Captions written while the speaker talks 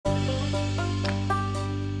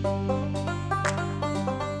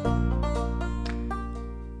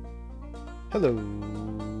Hello,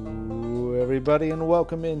 everybody, and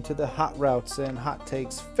welcome into the Hot Routes and Hot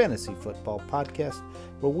Takes Fantasy Football Podcast,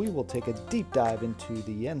 where we will take a deep dive into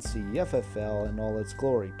the NCFFL in all its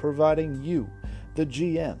glory, providing you, the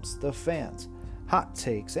GMs, the fans, hot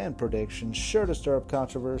takes and predictions sure to stir up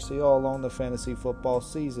controversy all along the fantasy football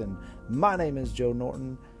season. My name is Joe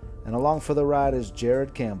Norton, and along for the ride is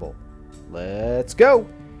Jared Campbell. Let's go!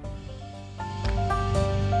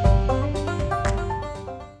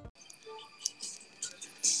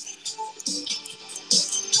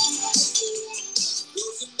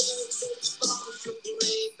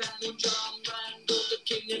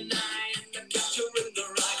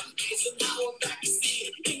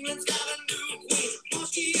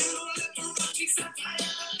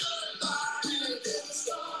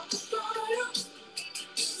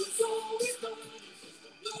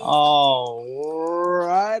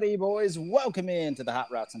 Alrighty, boys. Welcome into the Hot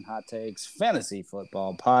Routes and Hot Takes Fantasy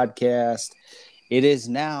Football Podcast. It is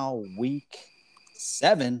now week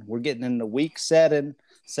 7. We're getting into week 7.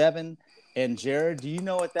 And Jared, do you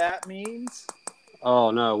know what that means?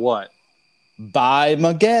 Oh, no. What? Bye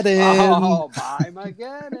Mageddon. Oh, bye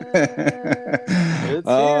Mageddon. It's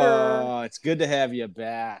here. It's good to have you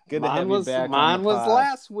back. Good mine to have was, you back. Mine was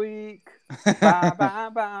last week. Bye, bye,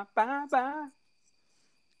 bye, bye, bye.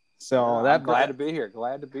 So I'm glad to be here.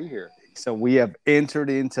 Glad to be here. So we have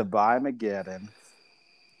entered into Bye Mageddon.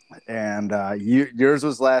 And yours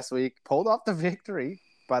was last week. Pulled off the victory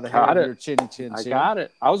by the hair of your chinny chin chin. I got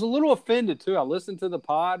it. I was a little offended, too. I listened to the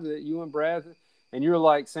pod that you and Brad, and you were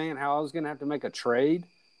like saying how I was going to have to make a trade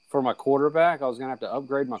for my quarterback. I was going to have to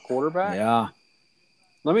upgrade my quarterback. Yeah.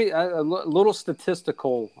 Let me a little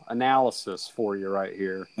statistical analysis for you right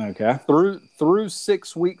here. Okay. Through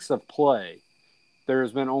 6 weeks of play, there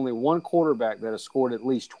has been only one quarterback that has scored at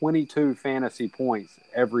least 22 fantasy points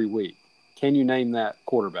every week. Can you name that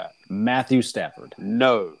quarterback? Matthew Stafford.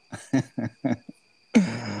 No.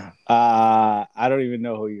 I don't even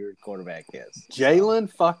know who your quarterback is.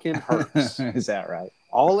 Jalen fucking Hurts. Is that right?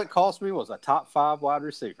 All it cost me was a top 5 wide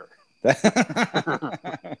receiver.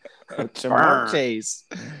 Jamar Chase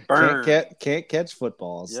can't catch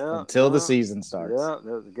footballs until the season starts. Yeah,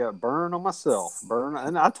 got burn on myself. Burn,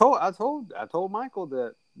 and I told Michael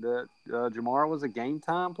that Jamar was a game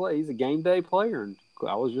time play. He's a game day player, and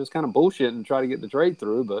I was just kind of bullshitting and try to get the trade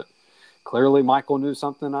through. But clearly, Michael knew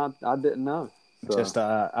something I didn't know. So. Just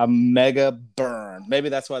a mega burn. Maybe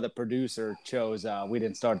that's why the producer chose "We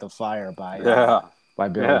Didn't Start the Fire" by Billy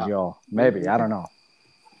Joel. Maybe, I don't know.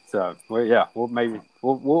 So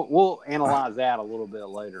we'll analyze that a little bit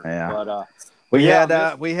later. Yeah. But we had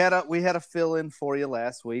a fill in for you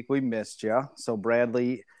last week. We missed you. So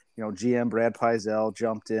Bradley, GM Brad Pizell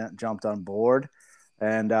jumped on board,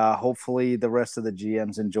 and hopefully the rest of the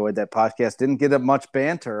GMs enjoyed that podcast. Didn't get up much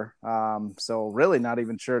banter, so really not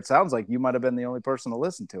even sure. It sounds like you might have been the only person to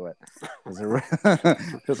listen to it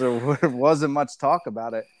because there wasn't much talk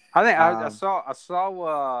about it. I think I saw.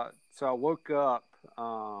 So I woke up.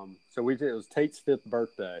 It was Tate's 5th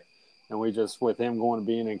birthday, and we just, with him going to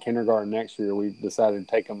being in kindergarten next year, we decided to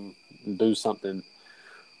take him and do something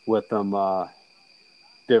with them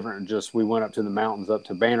different. Just we went up to the mountains, up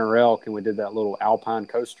to Banner Elk, and we did that little alpine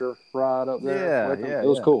coaster ride up there. It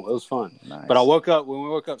was cool. It was fun. Nice. But when we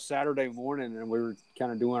woke up Saturday morning, and we were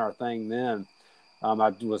kind of doing our thing then. I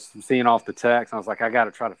was seeing off the text, and I was like, I got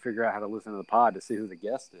to try to figure out how to listen to the pod to see who the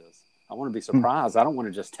guest is. I want to be surprised. I don't want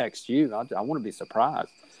to just text you. I want to be surprised.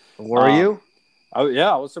 Were you? Oh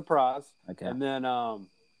yeah, I was surprised. Okay. And then,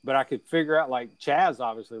 but I could figure out, like, Chaz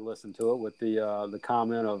obviously listened to it with the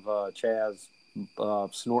comment of Chaz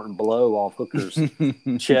snorting blow off Hooker's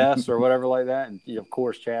chest or whatever like that. And of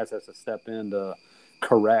course, Chaz has to step in to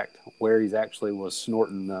correct where he's actually was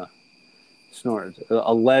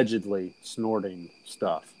allegedly snorting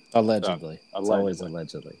stuff. Allegedly. It's always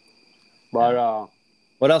allegedly. But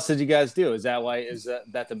what else did you guys do? Is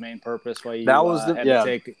that the main purpose why you had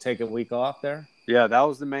to take a week off there? Yeah, that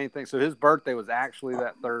was the main thing. So his birthday was actually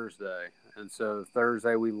that Thursday. And so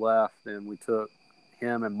Thursday we left, and we took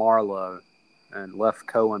him and Marlo and left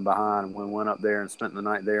Cohen behind, and we went up there and spent the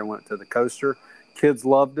night there and went to the coaster. Kids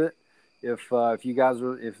loved it. If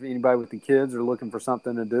anybody with the kids are looking for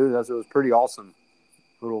something to do, it was pretty awesome.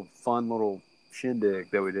 Fun little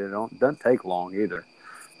shindig that we did. It doesn't take long either.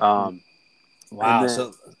 Wow.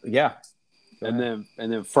 And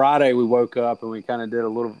then Friday we woke up and we kind of did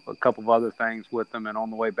a couple of other things with them. And on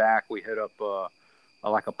the way back, we hit up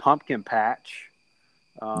like a pumpkin patch.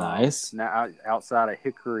 Nice. Now outside of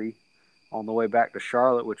Hickory on the way back to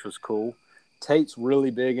Charlotte, which was cool. Tate's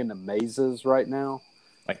really big into mazes right now.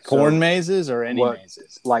 Like corn mazes or any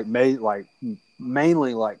mazes? Like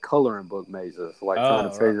mainly like coloring book mazes, like trying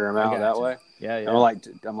to figure them out that way. Yeah. And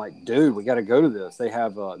I'm like, dude, we got to go to this. They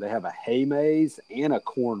have a hay maze and a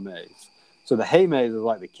corn maze. So the hay maze is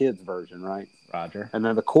like the kids version, right? Roger. And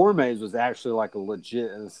then the corn maze was actually like a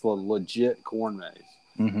legit corn maze.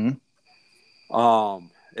 Mm-hmm.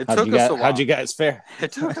 How'd you guys fare?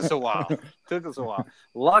 It took us a while.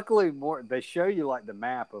 Luckily, they show you like the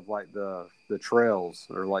map of like the trails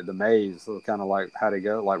or like the maze, so kind of like how to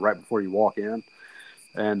go, like right before you walk in.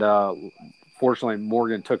 And fortunately,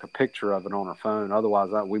 Morgan took a picture of it on her phone. Otherwise,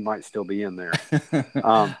 we might still be in there.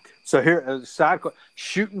 So here,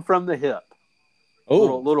 shooting from the hip.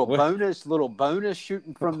 Oh, little bonus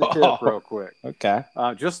shooting from the hip, real quick. Okay.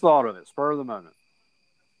 Just thought of it, spur of the moment.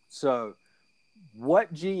 So,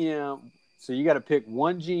 what GM? So you got to pick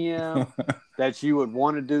one GM that you would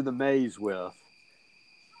want to do the maze with,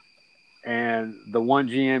 and the one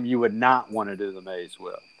GM you would not want to do the maze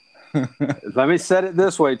with. Let me set it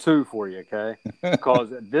this way too for you, okay? Because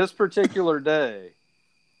this particular day,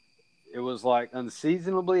 it was like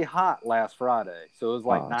unseasonably hot last Friday. So it was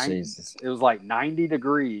like 90. Jesus. It was like 90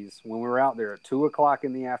 degrees when we were out there at 2:00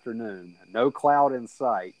 in the afternoon. No cloud in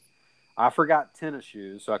sight. I forgot tennis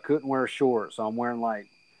shoes, so I couldn't wear shorts. So I'm wearing like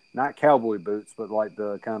not cowboy boots, but like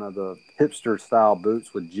the kind of the hipster style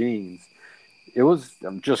boots with jeans.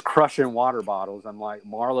 I'm just crushing water bottles. I'm like,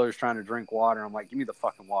 Marlo's trying to drink water. I'm like, give me the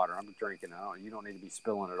fucking water. I'm drinking. You don't need to be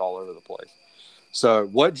spilling it all over the place. So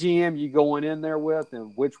what GM you going in there with,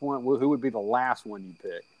 and which one, who would be the last one you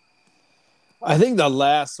pick? I think the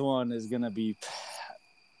last one is going to be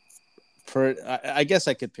I guess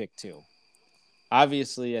I could pick two.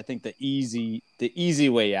 Obviously, I think the easy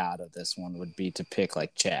way out of this one would be to pick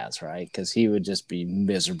like Chaz, right? Because he would just be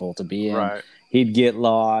miserable to be in. Right. He'd get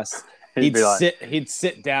lost. He'd like,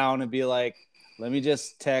 sit down and be like, let me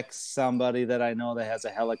just text somebody that I know that has a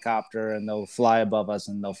helicopter, and they'll fly above us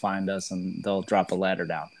and they'll find us and they'll drop a ladder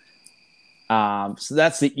down. So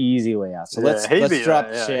that's the easy way out. So let's drop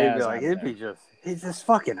Chaz. He's just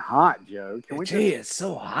fucking hot, Joe. It's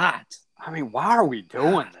so hot. I mean, why are we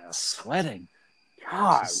doing this? Sweating.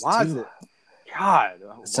 God, why is it? God,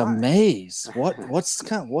 it's a maze.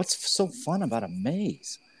 What's so fun about a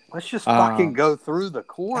maze? Let's just fucking go through the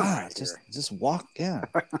corn. Right, just walk. Yeah.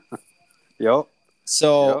 Yep.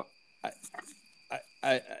 So, yep.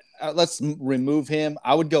 I let's remove him.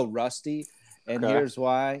 I would go Rusty, and here's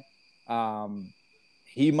why.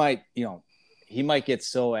 He might get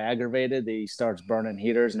so aggravated that he starts burning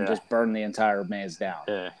heaters and just burn the entire maze down.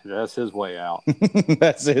 Yeah, that's his way out.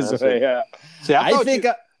 That's his way out. See, I think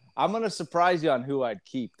I'm going to surprise you on who I'd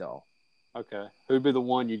keep, though. Okay. Who'd be the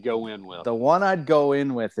one you'd go in with? The one I'd go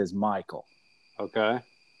in with is Michael. Okay.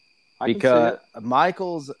 Because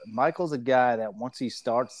Michael's a guy that once he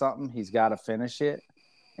starts something, he's got to finish it,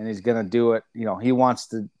 and he's going to do it. He wants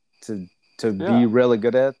to be really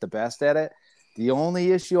good at it, the best at it. The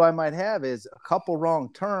only issue I might have is a couple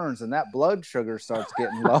wrong turns, and that blood sugar starts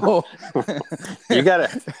getting low. you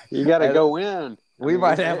gotta go in. We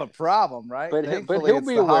might have a problem, right? But he'll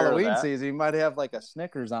be aware Halloween of that. Season. He might have like a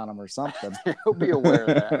Snickers on him or something. He'll be aware of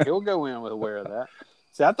that. He'll go in with aware of that.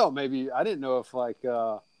 See, I thought maybe I didn't know if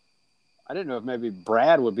maybe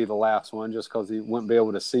Brad would be the last one, just because he wouldn't be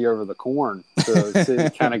able to see over the corn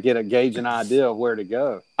to kind of gauge an idea of where to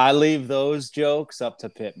go. I leave those jokes up to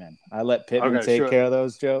Pittman. I let Pittman take care of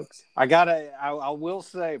those jokes. I will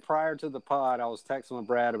say, prior to the pod, I was texting with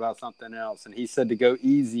Brad about something else, and he said to go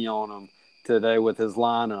easy on him today with his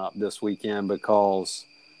lineup this weekend because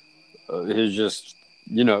his just,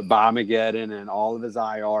 Biomageddon and all of his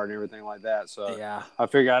IR and everything like that. So yeah, I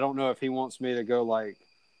figure I don't know if he wants me to go like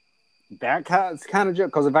that kind of joke,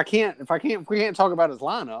 because if we can't talk about his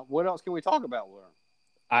lineup, what else can we talk about with him?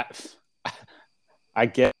 I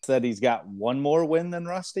guess that he's got one more win than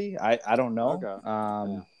Rusty. I don't know.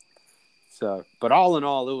 Okay. So, but all in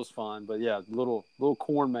all, it was fun. But yeah, little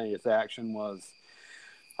corn maze action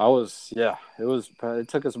it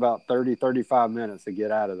took us about 35 minutes to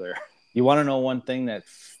get out of there. You want to know one thing that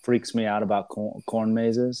freaks me out about corn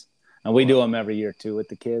mazes? And we do them every year too with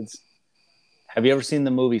the kids. Have you ever seen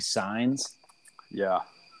the movie Signs? Yeah.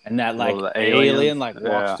 And that the alien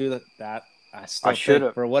walks through that. I should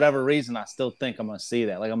have, for whatever reason, I still think I'm going to see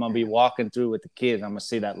that. Like I'm going to be walking through with the kids. I'm going to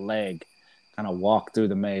see that leg kind of walk through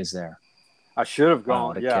the maze there. I should have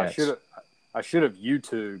gone. Yeah. I should have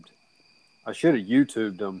YouTubed. I should have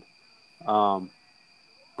YouTubed them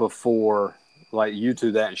before, like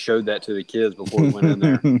YouTube that and showed that to the kids before we went in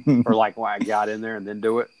there, or like when I got in there and then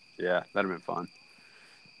do it. Yeah. That'd have been fun.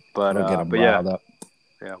 But, up. Yeah.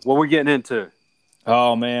 What we getting into?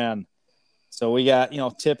 Oh man. So we got,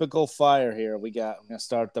 typical fire here. We're going to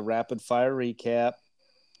start the rapid fire recap.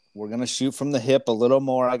 We're going to shoot from the hip a little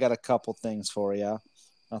more. I got a couple things for you.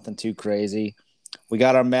 Nothing too crazy. We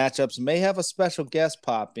got our matchups. May have a special guest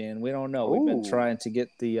pop in. We don't know. We've been trying to get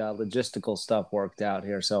the logistical stuff worked out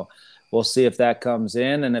here. So we'll see if that comes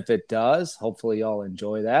in. And if it does, hopefully y'all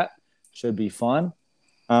enjoy that. Should be fun.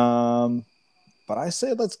 But I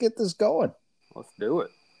say let's get this going. Let's do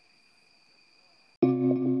it.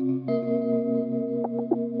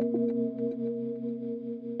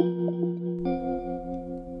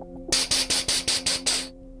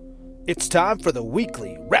 It's time for the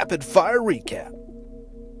weekly rapid fire recap.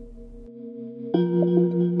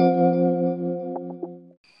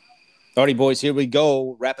 Alrighty, boys, here we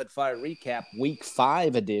go. Rapid fire recap, week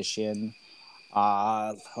 5 edition.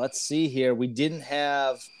 Let's see here. We didn't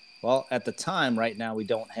have, at the time right now, we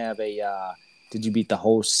don't have a Did You Beat the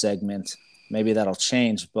Host segment. Maybe that'll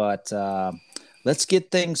change, but let's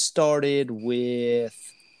get things started with,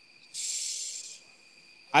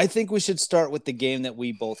 I think we should start with the game that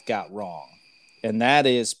we both got wrong, and that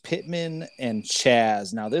is Pittman and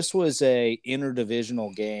Chaz. Now, this was a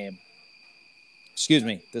interdivisional game. Excuse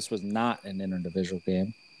me, this was not an interdivisional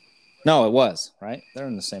game. No, it was, right? They're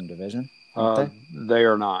in the same division, aren't they? They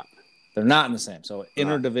are not. They're not in the same. So,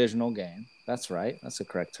 interdivisional game. That's right. That's the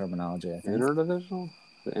correct terminology, I think. Interdivisional?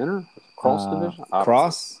 The inter? Cross division?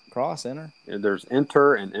 Cross, inter? Yeah, there's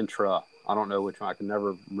inter and intra. I don't know which one. I can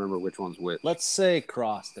never remember which one's which. Let's say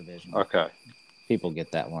cross division. Okay. People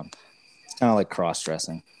get that one. It's kind of like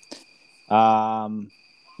cross-dressing. Nothing.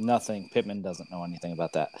 Pittman doesn't know anything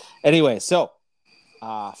about that. Anyway, so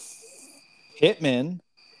Pittman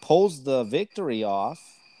pulls the victory off.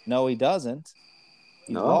 No, he doesn't.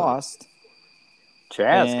 He lost.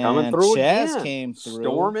 Chaz coming through again. Chaz came through.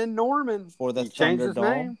 Stormin' Norman. For the he changed his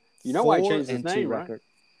name. You know why he changed his name, right?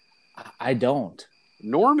 I don't.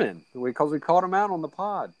 Norman, because we called him out on the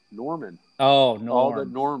pod. Norman. Oh, Norman. All the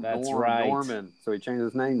Norm. That's Norm, right. Norman. So he changed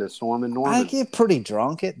his name to Stormin' Norman. I get pretty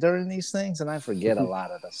drunk during these things, and I forget a lot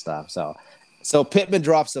of the stuff. So Pittman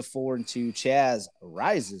drops to 4-2. Chaz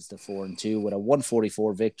rises to 4-2 with a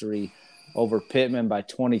 144 victory over Pittman by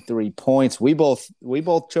 23 points. We both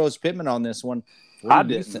chose Pittman on this one. I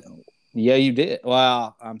didn't. Yeah, you did.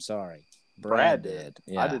 Well, I'm sorry. Brad did.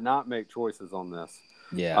 Yeah. I did not make choices on this.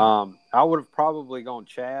 Yeah. I would have probably gone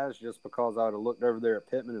Chaz just because I would have looked over there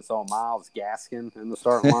at Pittman and saw Myles Gaskin in the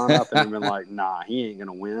starting lineup and been like, nah, he ain't going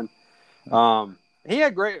to win. He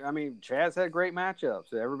had Chaz had great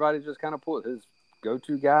matchups. Everybody just kind of pulled his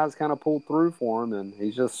go-to guys kind of pulled through for him, and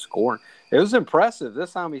he's just scoring. It was impressive.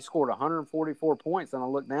 This time he scored 144 points, and I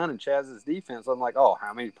looked down at Chaz's defense. I'm like, oh,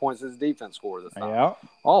 how many points does his defense score this time? Yeah.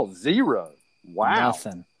 Oh, 0. Wow.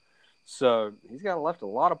 Nothing. So he's got left a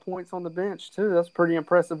lot of points on the bench too. That's a pretty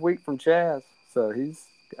impressive week from Chaz. So he's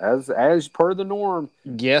as per the norm.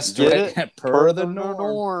 Yes, per the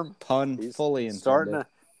norm. Pun he's fully intended.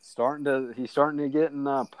 He's starting to get in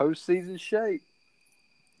postseason shape.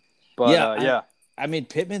 But yeah. I mean,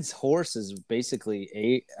 Pittman's horse is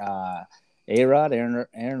basically A-Rod,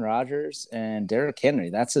 Aaron Rodgers, and Derrick Henry.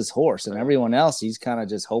 That's his horse, and everyone else, he's kind of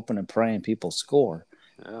just hoping and praying people score.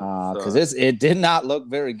 Because it did not look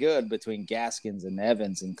very good between Gaskins and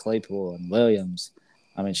Evans and Claypool and Williams.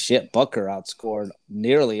 I mean, Butker outscored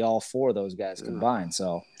nearly all 4 of those guys combined.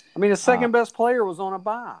 So, I mean, the second best player was on a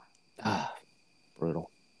bye.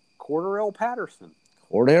 Brutal. Cordarrelle Patterson.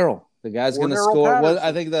 The guy's going to score. Patterson.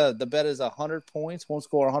 I think the bet is 100 points. Won't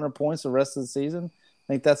score 100 points the rest of the season.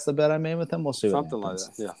 I think that's the bet I made with him. We'll see. Something like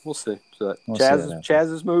that. Yeah, we'll see. So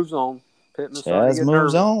Chaz's moves on. Pittman's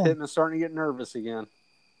starting to get nervous again.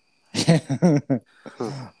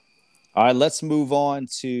 All right, let's move on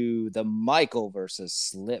to the Michael versus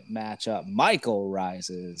Slip matchup. Michael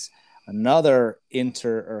rises. Another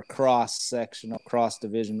cross-sectional,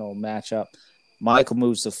 cross-divisional matchup. Michael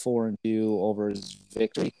moves to 4-2 over his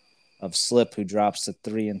victory of Slip, who drops to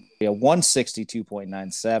 3-3. A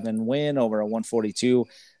 162.97 win over a 142.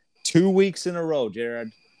 2 weeks in a row,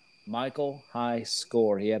 Jared. Michael, high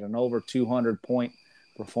score. He had an over 200-point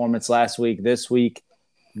performance last week. This week,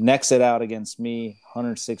 necks it out against me,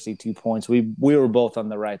 162 points. We were both on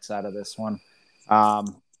the right side of this one.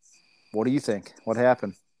 What do you think? What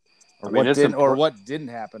happened? What didn't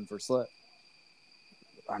happen for Slip?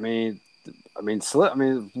 I mean, Slip.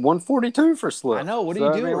 142 for Slip. I know. What do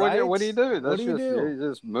you do? Right? What do you do? You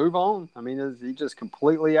just move on. I mean, he just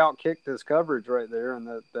completely outkicked his coverage right there in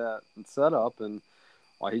that setup, and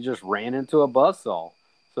he just ran into a buzzsaw.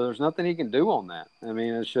 So there's nothing he can do on that. I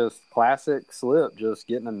mean, it's just classic Slip, just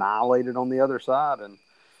getting annihilated on the other side. And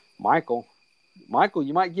Michael,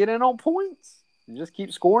 you might get in on points. just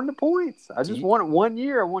keep scoring the points. I just want it 1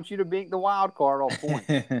 year. I want you to beat the wild card off points.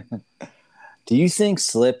 Do you think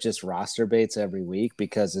Slip just roster baits every week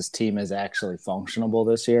because his team is actually functionable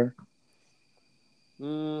this year?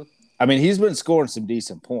 I mean, he's been scoring some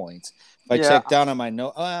decent points. If I check down on my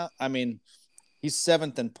note, I mean, he's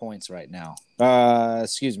 7th in points right now.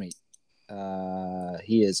 Excuse me.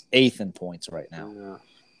 He is 8th in points right now. Yeah.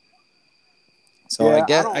 So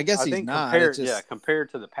I guess he's not.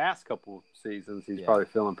 Compared to the past couple of seasons, he's probably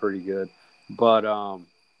feeling pretty good. But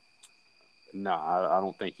no, I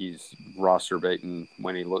don't think he's roster baiting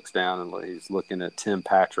when he looks down and he's looking at Tim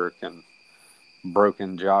Patrick and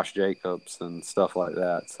broken Josh Jacobs and stuff like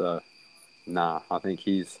that. So, I think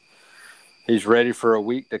he's ready for a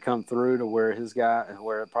week to come through to where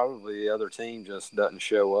where probably the other team just doesn't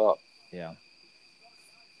show up. Yeah.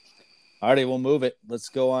 Alrighty, we'll move it. Let's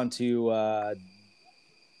go on to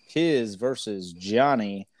Piz versus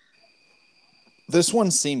Johnny. This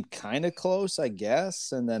one seemed kind of close, I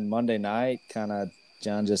guess, and then Monday night,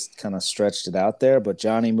 John just kind of stretched it out there. But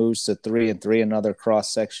Johnny moves to 3-3, another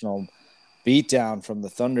cross-sectional beatdown from the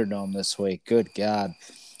Thunderdome this week. Good God,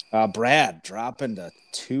 Brad dropping to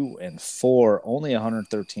 2-4, only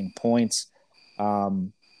 113 points,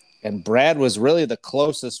 and Brad was really the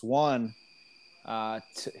closest one.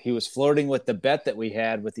 He was flirting with the bet that we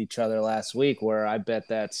had with each other last week, where I bet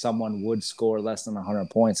that someone would score less than 100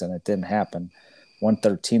 points, and it didn't happen.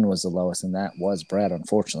 113 was the lowest, and that was Brad,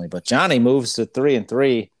 unfortunately. But Johnny moves to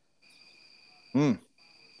 3-3. Yeah,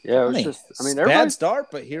 it was just, bad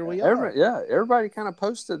start, but here we are. Everybody kind of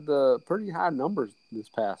posted the pretty high numbers this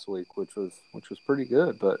past week, which was pretty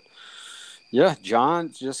good. But yeah,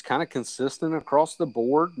 John's just kind of consistent across the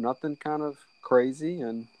board, nothing kind of crazy,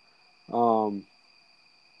 and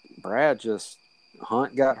Brad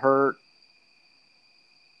Hunt got hurt.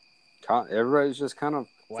 Everybody's just kind of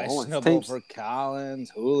questionable for Collins.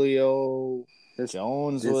 Julio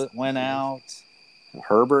Jones went out.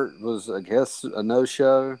 Herbert was, I guess, a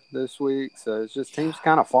no-show this week. So it's just teams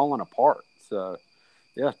kind of falling apart. So,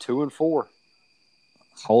 2-4.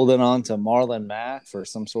 Holding on to Marlon Mack for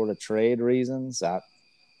some sort of trade reasons.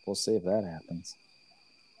 We'll see if that happens.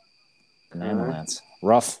 Banana Lance.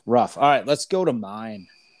 Rough. All right, let's go to mine.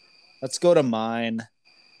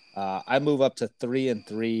 I move up to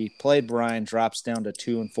 3-3. Played Brian, drops down to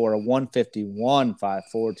 2-4, a 151,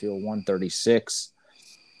 5-4 to a 136.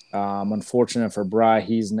 Unfortunate for Bry,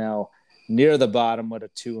 he's now near the bottom with a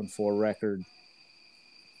 2-4 record,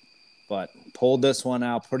 but pulled this one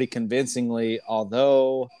out pretty convincingly.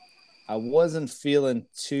 Although I wasn't feeling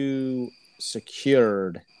too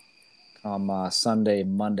secured Sunday,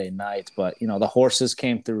 Monday night, but the horses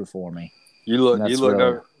came through for me.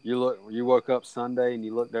 You woke up Sunday and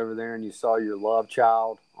you looked over there and you saw your love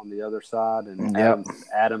child on the other side and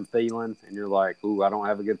Adam Thielen, and you're like, "Ooh, I don't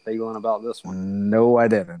have a good feeling about this one." No, I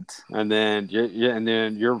didn't. And then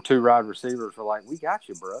your two wide receivers were like, "We got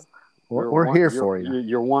you, bro. We're here for you."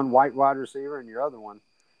 Your one white wide receiver and your other one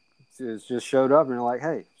just showed up, and you're like,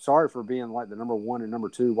 "Hey, sorry for being like the number 1 and number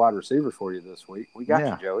 2 wide receivers for you this week. We got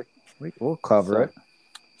you, Joey. We'll cover it."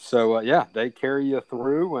 So they carry you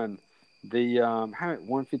through, and the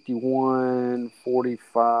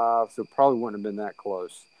 151-45, so it probably wouldn't have been that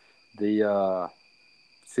close. The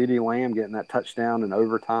CeeDee Lamb getting that touchdown in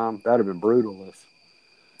overtime, that would have been brutal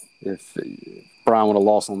if Brian would have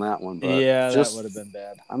lost on that one. But that would have been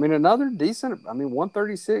bad. I mean, another decent.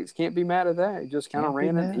 136, can't be mad at that. He just kind of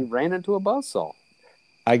ran into a buzzsaw.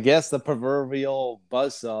 I guess the proverbial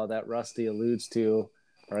buzzsaw that Rusty alludes to,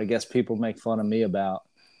 or I guess people make fun of me about.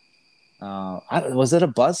 Was it a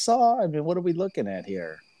buzzsaw? I mean, what are we looking at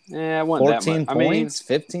here? Yeah, it wasn't 14 that much. points,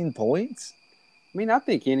 15 points. I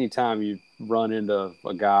think anytime you run into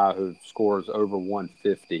a guy who scores over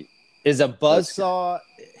 150 is a buzzsaw.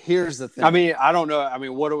 Here's the thing. I don't know.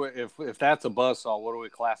 What do we, if that's a buzzsaw, what do we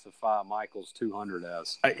classify Michael's 200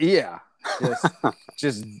 as?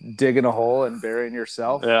 Just digging a hole and burying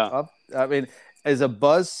yourself up. Is a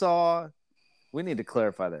buzzsaw. We need to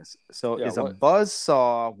clarify this. So is a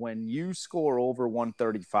buzzsaw when you score over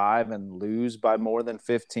 135 and lose by more than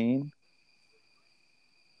 15?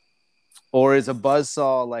 Or is a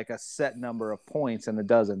buzzsaw like a set number of points and it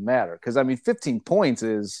doesn't matter? Because, 15 points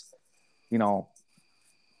is,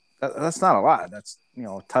 that's not a lot. That's,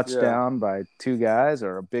 a touchdown by two guys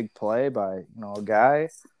or a big play by, a guy.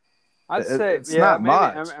 I'd say it's not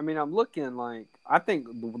much. I'm looking like, I think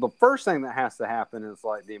the first thing that has to happen is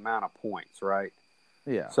like the amount of points, right?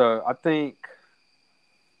 Yeah. So I think,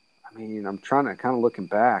 I'm trying to kind of looking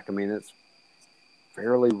back. It's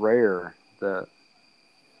fairly rare that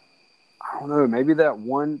I don't know, maybe that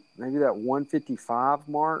 155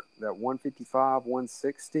 mark, that 155,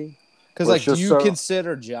 160. Because, like, do you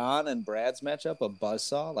consider John and Brad's matchup a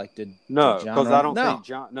buzzsaw? Like, did no? John Because I don't think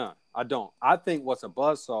John. No, I don't. I think what's a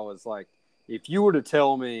buzzsaw is like if you were to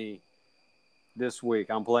tell me this week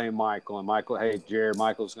I'm playing Michael and Michael, hey Jared,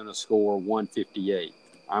 Michael's going to score 158.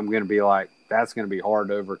 I'm going to be like, that's going to be hard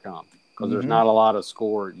to overcome because there's not a lot of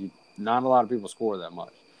not a lot of people score that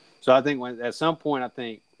much. So I think at some point I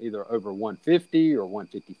think either over 150 or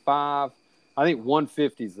 155. I think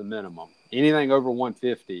 150 is the minimum. Anything over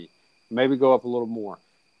 150. Maybe go up a little more.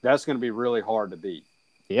 That's going to be really hard to beat.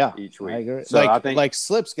 Yeah, each week. I agree. So I think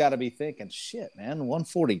Slip's got to be thinking, shit, man,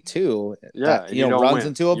 142. Yeah, that, you know, runs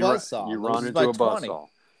into a buzzsaw. You run into a buzzsaw.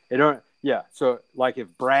 It don't. Yeah. So like if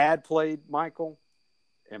Brad played Michael,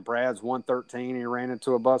 and Brad's 113 and he ran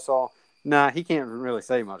into a buzzsaw, nah, he can't really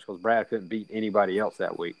say much because Brad couldn't beat anybody else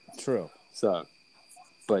that week. True. So,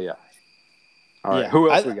 but yeah. All right. Who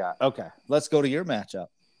else we got? Okay, let's go to your matchup.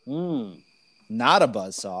 Not a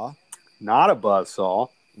buzzsaw. Not a buzzsaw.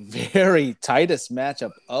 Very tightest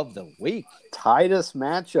matchup of the week. Tightest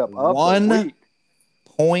matchup of the week.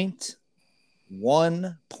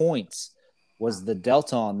 1.1 points was the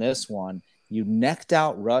delta on this one. You necked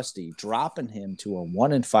out Rusty, dropping him to a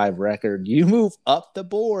 1-5 record. You move up the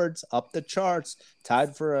boards, up the charts,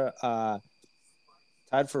 tied for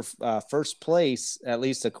first place, at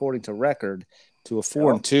least according to record, to a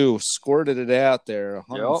 4-2. Squirted it out there,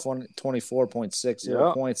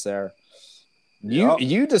 124.60 points there.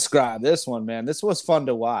 You describe this one, man. This was fun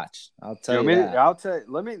to watch. I'll tell you that.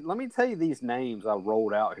 Let me tell you these names I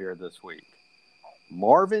rolled out here this week: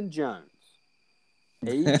 Marvin Jones,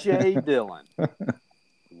 AJ Dillon,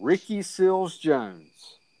 Ricky Seals Jones.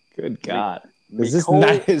 Good God! Is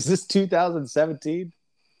this 2017?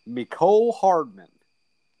 Mecole Hardman.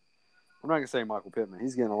 I'm not gonna say Michael Pittman.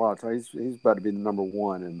 He's getting a lot of time. He's about to be the number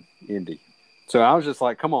one in Indy. So I was just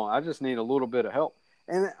like, come on, I just need a little bit of help.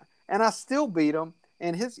 And I still beat him.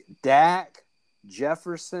 And his Dak,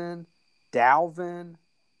 Jefferson, Dalvin,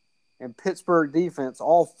 and Pittsburgh defense,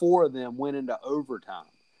 all four of them went into overtime.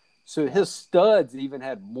 So his studs even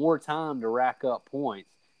had more time to rack up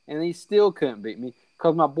points. And he still couldn't beat me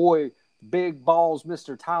because my boy, Big Balls,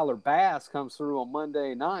 Mr. Tyler Bass, comes through on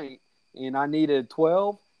Monday night, and I needed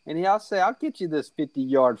 12. And I'll say, I'll get you this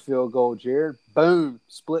 50-yard field goal, Jared. Boom.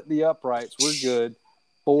 Split the uprights. We're good.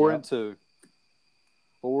 4-2.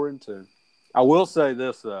 4-2. I will say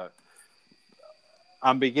this, though.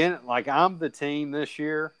 I'm the team this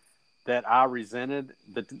year that I resented.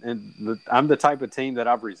 I'm the type of team that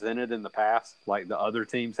I've resented in the past, like the other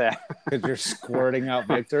teams have. Because you're squirting out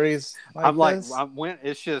victories.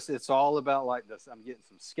 It's all about like this. I'm getting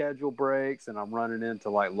some schedule breaks, and I'm running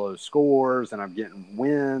into like low scores, and I'm getting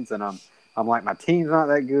wins, and I'm like, my team's not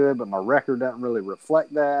that good, but my record doesn't really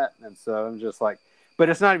reflect that, and so I'm just like, but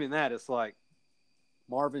it's not even that. It's like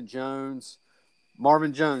Marvin Jones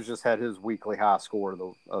just had his weekly high score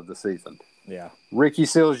of the season. Yeah. Ricky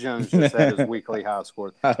Seals Jones just had his weekly high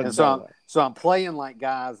score. And so I'm playing like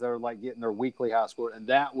guys that are like getting their weekly high score, and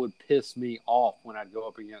that would piss me off when I'd go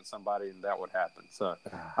up against somebody and that would happen. So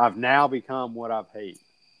I've now become what I've hated.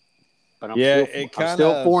 But I'm still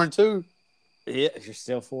 4-2. Yeah, you're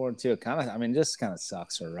still 4-2. Just kind of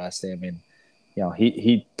sucks for Rusty. You know,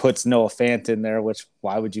 he puts Noah Fant in there, which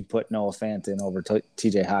why would you put Noah Fant in over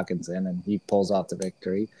TJ Hawkinson, and he pulls off the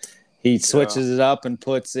victory. He switches it up and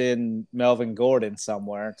puts in Melvin Gordon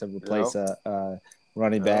somewhere to replace a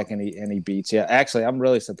running back, and he beats you. Actually, I'm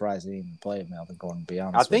really surprised he even played Melvin Gordon, to be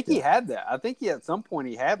honest. I think he had that. I think at some point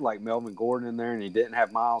he had like Melvin Gordon in there, and he didn't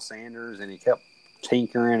have Miles Sanders, and he kept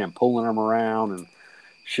tinkering and pulling him around and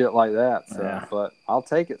shit like that. So, but I'll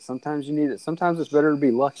take it. Sometimes you need it. Sometimes it's better to be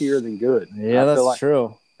luckier than good. Yeah, that's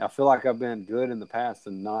true. I feel like I've been good in the past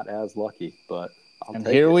and not as lucky, but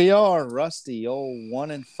we are, Rusty,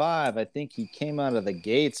 1-5. I think he came out of the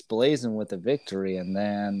gates blazing with a victory, and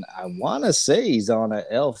then I want to say he's on an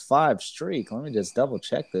L5 streak. Let me just double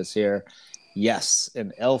check this here. Yes,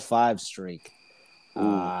 an L5 streak.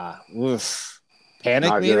 Panic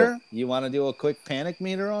Not meter? Good. You want to do a quick panic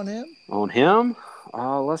meter on him? On him?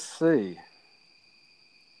 Let's see.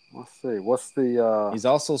 What's the? He's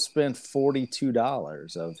also spent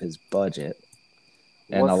 $42 of his budget.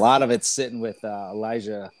 And a lot of it's sitting with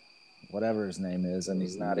Elijah, whatever his name is, and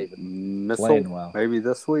he's not even playing well. Maybe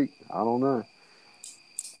this week. I don't know.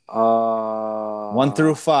 1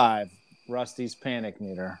 through 5, Rusty's panic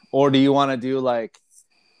meter. Or do you want to do like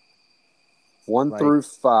 1 through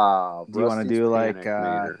 5? Do you want to do like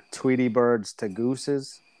Tweety birds to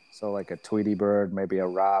gooses? So like a Tweety bird, maybe a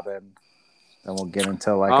robin. Then we'll get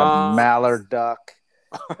into like a mallard duck.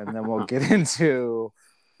 and then we'll get into.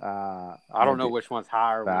 I don't know which one's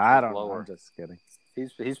higher, which I one's don't lower. know. I'm just kidding.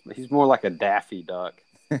 He's more like a Daffy Duck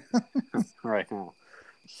right now.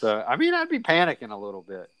 So I mean, I'd be panicking a little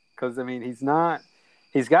bit because I mean he's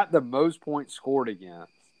got the most points scored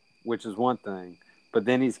against, which is one thing, but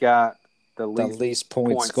then he's got the least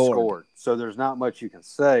points scored. So there's not much you can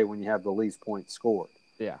say when you have the least points scored.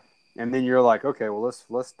 Yeah. And then you're like, okay, well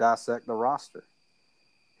let's dissect the roster.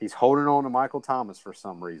 He's holding on to Michael Thomas for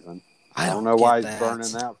some reason. I don't know why he's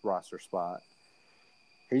burning that roster spot.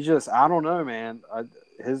 He just, I don't know, man.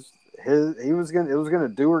 It was gonna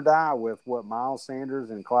do or die with what Miles Sanders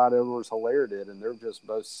and Clyde Edwards-Helaire did, and they're just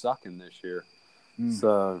both sucking this year.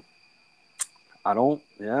 So I'd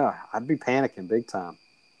be panicking big time.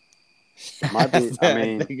 It might be. I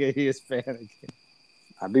mean, he is panicking.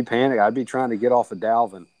 I'd be panicking. I'd be trying to get off of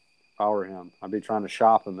Dalvin if I were him. I'd be trying to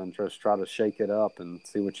shop him and just try to shake it up and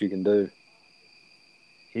see what you can do.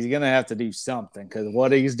 He's going to have to do something because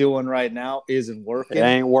what he's doing right now isn't working. It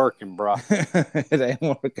ain't working, bro. It ain't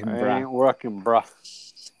working, bro. All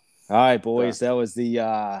right, boys. That was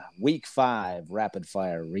the Week 5 Rapid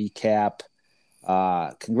Fire recap.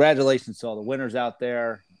 Congratulations to all the winners out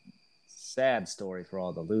there. Sad story for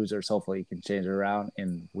all the losers. Hopefully you can change it around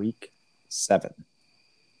in Week 7.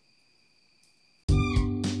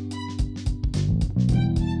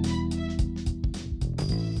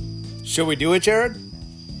 Should we do it, Jared?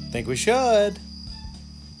 Think we should.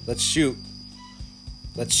 Let's shoot.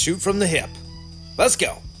 Let's shoot from the hip. Let's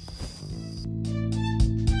go.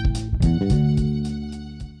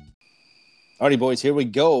 Alrighty, boys, here we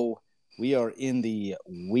go. We are in the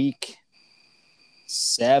Week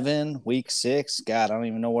 7, Week 6. God, I don't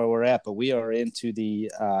even know where we're at, but we are into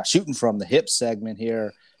the shooting from the hip segment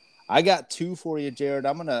here. I got 2 for you, Jared.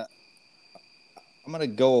 I'm gonna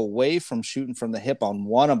go away from shooting from the hip on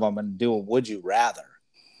one of them and do a would you rather.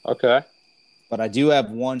 Okay. But I do have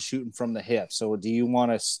one shooting from the hip. So do you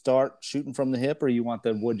want to start shooting from the hip or you want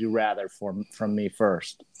the would you rather from me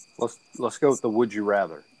first? Let's go with the would you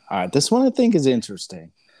rather. All right. This one I think is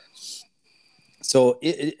interesting. So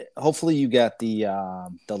hopefully you got the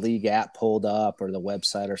league app pulled up or the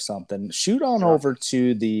website or something. Shoot on over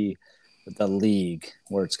to the league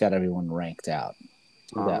where it's got everyone ranked out.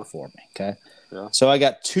 Do that for me, okay? Yeah. So I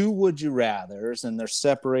got 2 would you rathers, and they're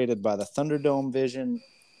separated by the Thunderdome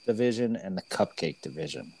division and the Cupcake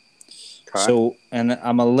division. Okay. So, and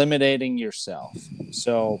I'm eliminating yourself.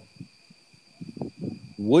 So,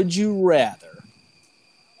 would you rather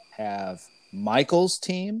have Michael's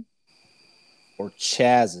team or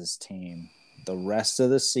Chaz's team the rest of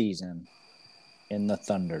the season in the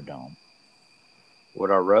Thunderdome?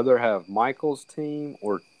 Would I rather have Michael's team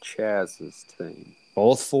or Chaz's team?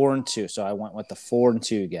 Both 4-2. So I went with the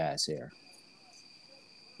 4-2 guys here.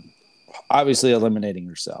 Obviously eliminating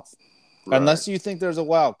yourself. Right. Unless you think there's a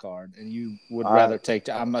wild card and you would rather take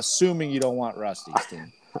 – I'm assuming you don't want Rusty's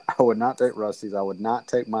team. I would not take Rusty's. I would not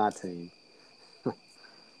take my team.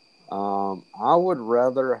 I would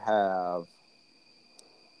rather have –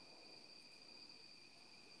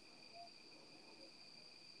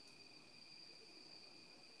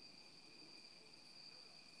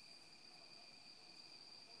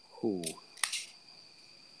 Ooh.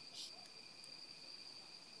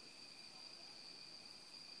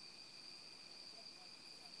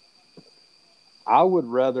 I would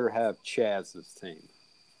rather have Chaz's team.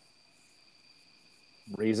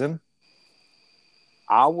 Reason?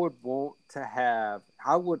 I would want to have –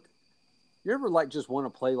 you ever just want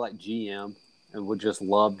to play like GM and would just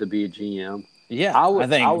love to be a GM? Yeah,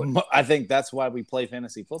 I think that's why we play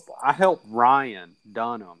fantasy football. I helped Ryan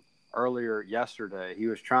Dunham earlier yesterday. He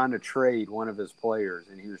was trying to trade one of his players,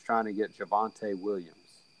 and he was trying to get Javonte Williams.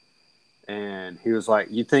 And he was like,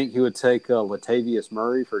 you think he would take Latavius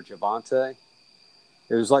Murray for Javonte?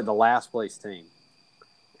 It was like the last place team.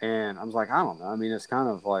 And I was like, I don't know. I mean, it's kind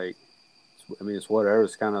of like, it's whatever.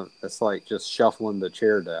 It's like just shuffling the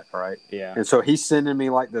chair deck, right? Yeah. And so he's sending me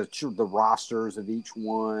like the rosters of each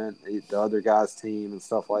one, the other guy's team and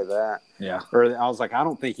stuff like that. Yeah. Or I was like, I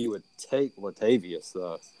don't think he would take Latavius,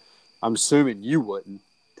 though. I'm assuming you wouldn't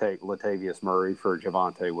take Latavius Murray for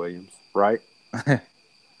Javonte Williams, right?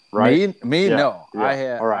 Right? Me, yeah. no. Yeah. I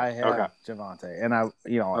have Javonte, and I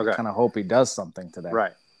kind of hope he does something today.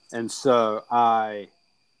 Right. And so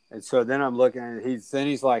then I'm looking at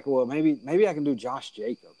he's like, well, maybe I can do Josh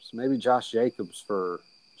Jacobs. Maybe Josh Jacobs for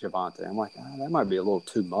Javonte. I'm like, that might be a little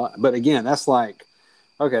too much. But again, that's like,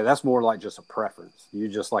 okay, that's more like just a preference. You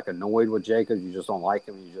just like annoyed with Jacobs. You just don't like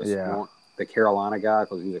him. You just want the Carolina guy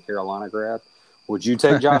because he's a Carolina grad. Would you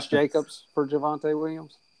take Josh Jacobs for Javonte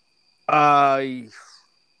Williams?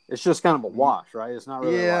 it's just kind of a wash, right? It's not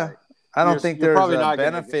really like I don't think there's probably a not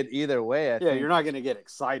benefit either way. I think. you're not going to get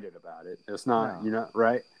excited about it. It's not, No.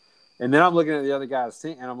 right? And then I'm looking at the other guy's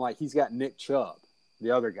team, and I'm like, he's got Nick Chubb.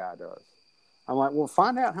 The other guy does. I'm like, well,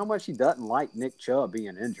 find out how much he doesn't like Nick Chubb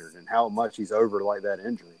being injured and how much he's over like that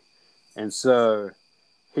injury. And so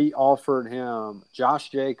he offered him Josh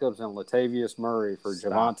Jacobs and Latavius Murray for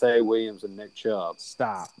Javonte Williams and Nick Chubb.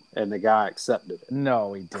 Stop. And the guy accepted it.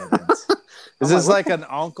 No, he didn't. Is this like an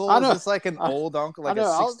uncle? I know. Is this like an old uncle, like a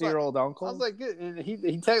 60-year-old uncle? I was like, good. And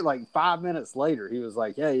he took like 5 minutes later. He was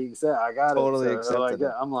like, yeah, he said, I got totally it. Accepted like,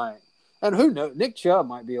 it. I'm like, and who knows? Nick Chubb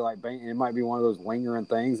might be like, it might be one of those lingering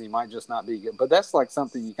things. He might just not be good. But that's like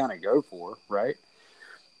something you kind of go for, right?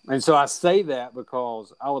 And so I say that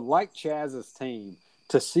because I would like Chaz's team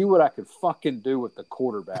to see what I could fucking do with the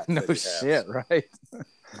quarterback. No shit, right?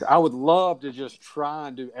 I would love to just try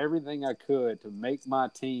and do everything I could to make my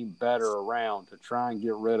team better around to try and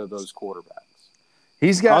get rid of those quarterbacks.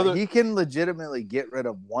 He can legitimately get rid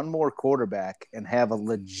of one more quarterback and have a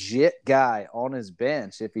legit guy on his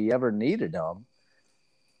bench if he ever needed him.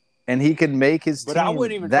 And he can make his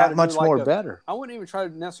team that much more better. I wouldn't even try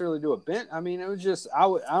to necessarily do a bench. I mean, it was just, I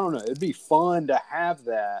don't know. It'd be fun to have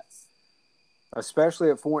that, especially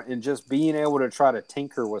at 4, and just being able to try to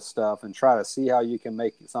tinker with stuff and try to see how you can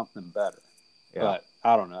make something better. Yeah. But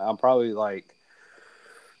I don't know. I'm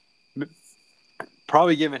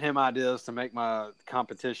probably giving him ideas to make my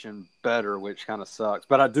competition better, which kind of sucks.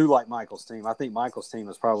 But I do like Michael's team. I think Michael's team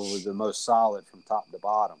is probably the most solid from top to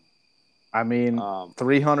bottom. I mean,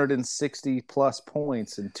 360 plus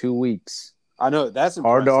points in 2 weeks. I know that's impressive,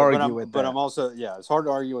 hard to argue with that. But I'm also, it's hard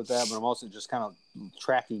to argue with that. But I'm also just kind of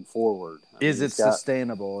tracking forward. Is it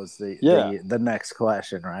sustainable? Is the next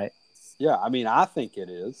question, right? Yeah, I mean, I think it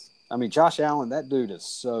is. I mean, Josh Allen, that dude is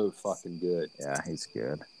so fucking good. Yeah, he's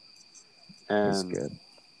good. He's good.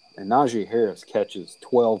 And Najee Harris catches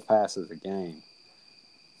 12 passes a game.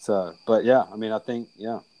 So, but yeah, I mean, I think,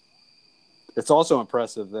 it's also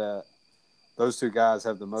impressive that those two guys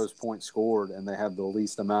have the most points scored and they have the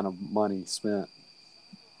least amount of money spent.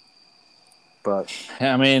 But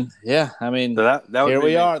I mean, so that here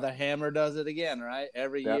we are. The hammer does it again, right?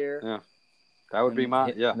 Every year. Yeah, that would be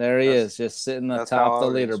my There he is, just sitting atop the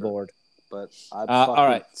leaderboard. But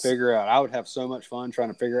I'd figure out. I would have so much fun trying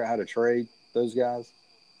to figure out how to trade those guys.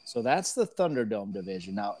 So that's the Thunderdome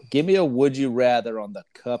division. Now, give me a would you rather on the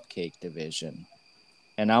Cupcake division,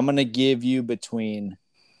 and I'm going to give you between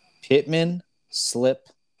Pittman, Slip,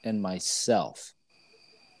 and myself.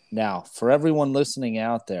 Now, for everyone listening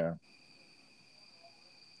out there,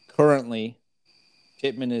 currently,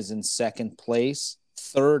 Pittman is in second place,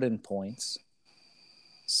 third in points.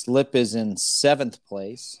 Slip is in 7th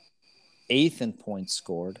place, 8th in points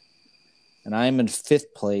scored. And I am in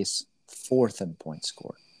 5th place, 4th in points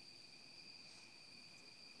scored.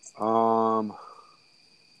 God,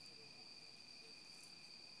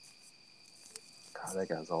 that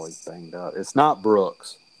guy's always banged up. It's not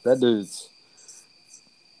Brooks. That dude's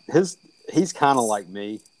he's kind of like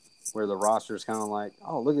me, where the roster's kind of like,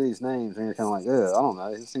 oh, look at these names, and you're kind of like, I don't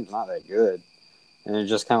know, his team's not that good, and it's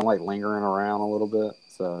just kind of like lingering around a little bit.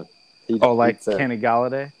 So Kenny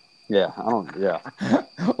Galladay. Yeah, I don't. Yeah,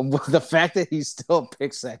 the fact that he still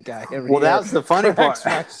picks that guy every year. Well, that's the funny part.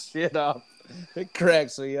 My shit up. It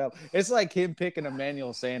cracks me up. It's like him picking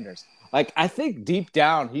Emmanuel Sanders. Like, I think deep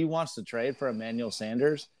down he wants to trade for Emmanuel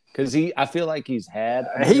Sanders because I feel like he's had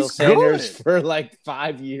Emmanuel Sanders for like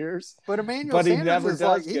 5 years. But Sanders he never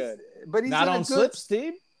does good. But he's not on Slip's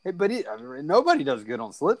team. But nobody does good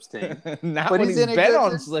on Slip's team. Not but when he's been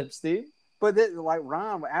on Slip's team. But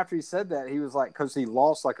Ryan, after he said that, he was like, because he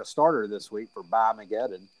lost like a starter this week for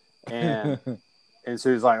Mageddon, and and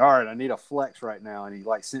so he's like, all right, I need a flex right now, and he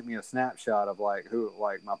like sent me a snapshot of like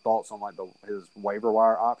my thoughts on like his waiver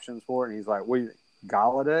wire options for it, and he's like,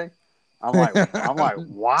 Galladay? I'm like,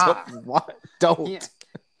 why? What? Don't.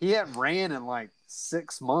 He hadn't ran in like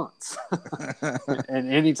 6 months,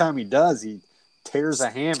 and anytime he does, he tears a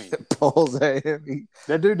hammy, pulls a hammy.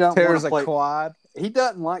 That dude doesn't tears want to play. A quad. He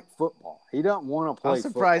doesn't like football. He doesn't want to play. I'm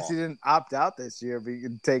surprised football. He didn't opt out this year, but he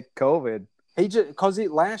could take COVID. He just because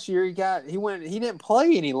last year he didn't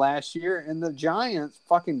play any last year, and the Giants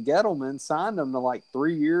fucking Gettleman signed him to like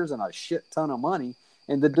 3 years and a shit ton of money,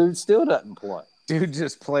 and the dude still doesn't play. Dude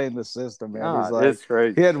just playing the system, man. Nah, he's like, it's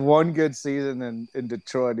crazy. He had one good season in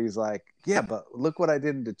Detroit. He's like, yeah, but look what I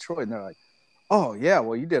did in Detroit. And they're like, oh yeah,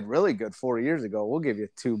 well you did really good 4 years ago. We'll give you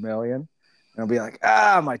 $2 million. And I'll be like,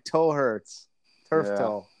 my toe hurts. Turf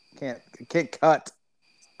toe. Can't cut.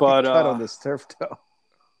 But cut on this turf toe.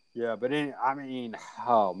 Yeah, but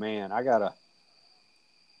oh man, I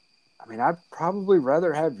I mean, I'd probably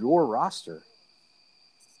rather have your roster.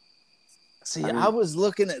 See, I was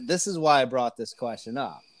looking at this is why I brought this question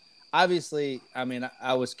up. Obviously, I mean,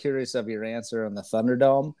 I was curious of your answer on the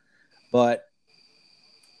Thunderdome, but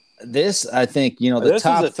this, I think, the this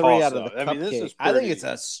top is a three out of toss-up. the I mean, this cupcake. is I think pretty- it's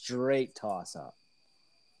a straight toss-up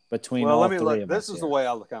between Well, all let me three look. of This us is here. the way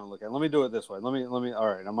I kind of look at it. Let me do it this way. Let me. All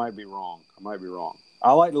right, I might be wrong.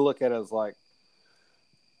 I like to look at it as like,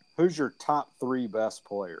 who's your top 3 best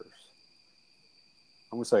players?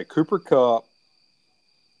 I'm gonna say Cooper Kupp,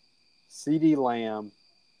 CeeDee Lamb.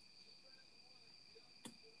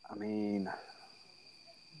 I mean,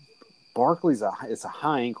 Barkley's it's a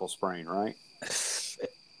high ankle sprain, right?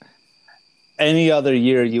 Any other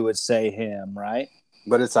year, you would say him, right?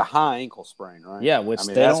 But it's a high ankle sprain, right? Yeah, which I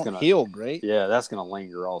mean, they that's don't gonna heal great. Yeah, that's gonna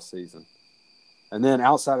linger all season. And then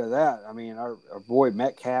outside of that, I mean, our boy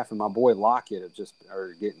Metcalf and my boy Lockett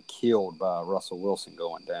are getting killed by Russell Wilson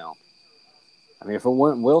going down. I mean, if it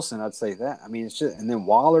wasn't Wilson, I'd say that. I mean, it's just, and then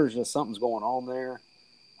Waller's just something's going on there.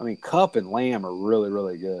 I mean, Kupp and Lamb are really,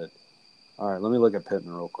 really good. All right, let me look at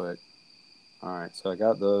Pittman real quick. All right, so I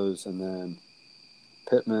got those, and then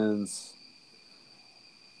Pittman's.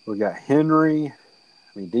 We got Henry.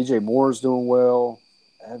 I mean, DJ Moore's doing well.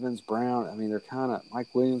 Evans, Brown. I mean, they're kind of. Mike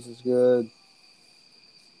Williams is good.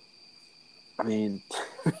 I mean,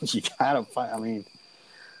 you gotta fight. I mean,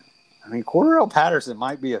 Cordell Patterson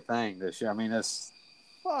might be a thing this year. I mean,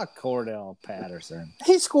 Fuck Cordell Patterson.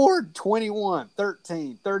 he scored 21,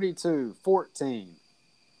 13, 32, 14.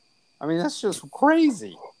 I mean, that's just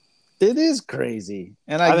crazy. It is crazy,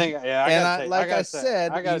 and I think, yeah, like I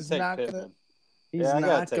said, he's not Pittman.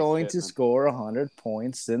 not going to score 100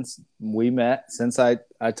 points since we met. Since I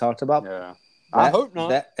talked about, yeah, I hope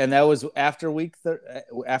not. And that was after week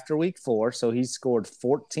 4. So he scored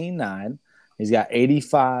 14-9. He's got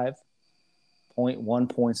 85.1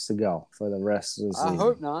 points to go for the rest of the season. I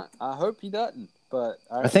hope not. I hope he doesn't. But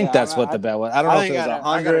I think that's what the bet was. I don't know if it was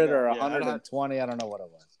 100 or 120. I don't know what it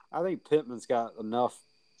was. I think Pittman's got enough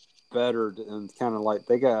better and kind of like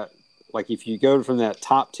they got like if you go from that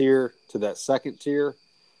top tier to that second tier,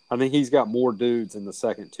 I think he's got more dudes in the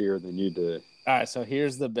second tier than you do. All right, so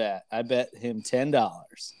here's the bet. I bet him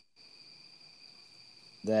 $10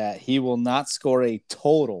 that he will not score a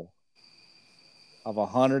total of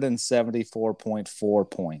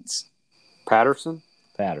 174.4 points. Patterson?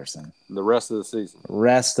 The rest of the season.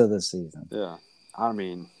 Yeah. I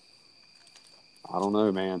mean, I don't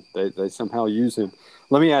know, man. They somehow use him.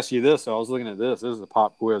 Let me ask you this. I was looking at this. This is a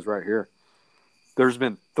pop quiz right here. There's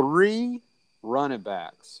been 3 running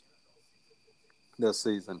backs this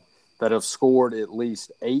season that have scored at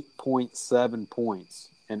least 8.7 points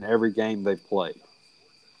in every game they've played.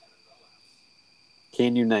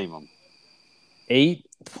 Can you name them?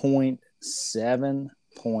 8.7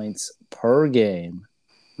 points per game.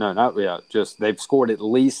 No, not yeah. Just they've scored at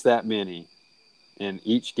least that many in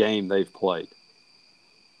each game they've played.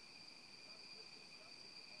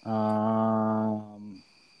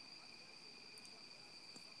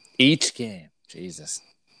 Each game, Jesus.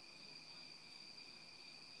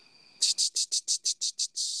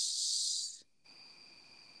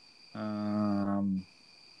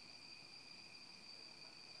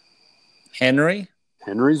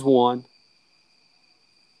 Henry's 1.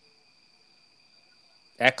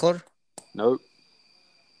 Eckler? Nope.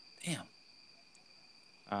 Damn.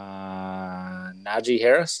 Najee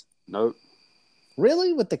Harris? Nope.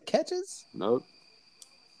 Really? With the catches? Nope.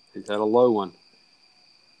 He's had a low one.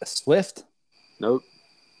 Swift? Nope.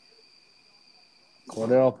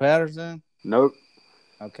 Cordell Patterson? Nope.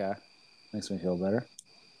 Okay. Makes me feel better.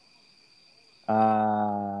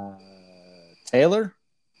 Taylor?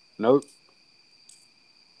 Nope.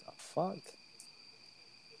 The fuck?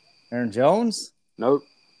 Aaron Jones? Nope.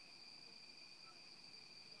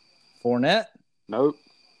 Fournette? Nope.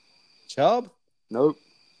 Chubb? Nope.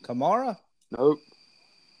 Kamara? Nope.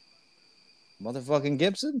 Motherfucking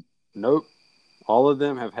Gibson? Nope. All of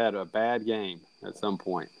them have had a bad game at some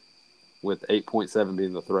point, with 8.7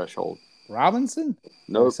 being the threshold. Robinson?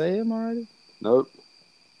 Nope. Did I say him already? Nope.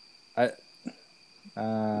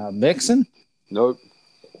 Mixon? Nope.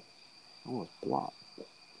 Oh, it's blocked.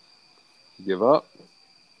 Give up?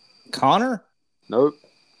 Connor? Nope.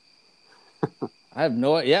 I have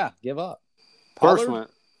no idea. Yeah, give up. First one,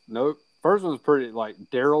 nope. First one's pretty like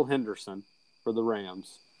Darrell Henderson for the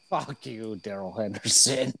Rams. Fuck you, Darrell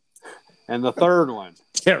Henderson. And the third one.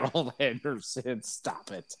 Darrell Henderson,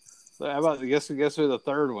 stop it. So how about guess who the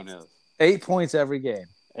third one is? 8 points every game.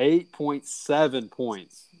 8.7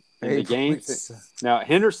 points in the games. Now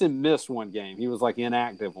Henderson missed one game. He was like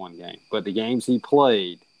inactive one game. But the games he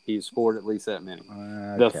played, He scored at least that many.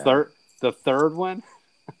 Okay. The third one,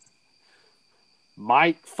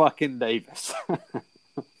 Mike fucking Davis.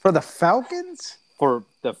 For the Falcons? For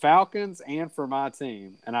the Falcons and for my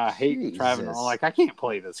team. And I hate Travis. I'm like, I can't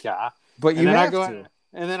play this guy. But you have to.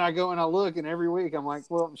 And then I go and I look, and every week I'm like,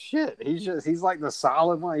 well, shit. He's like the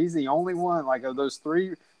solid one. He's the only one. Like, of those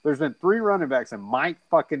three, there's been three running backs, and Mike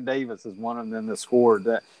fucking Davis is one of them that scored.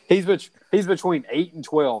 That he's between 8 and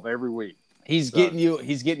 12 every week. He's getting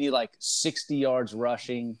you like 60 yards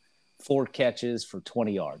rushing, 4 catches for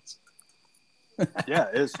 20 yards. Yeah,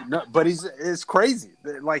 it's crazy.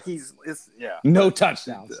 Like no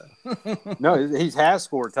touchdowns. No, he has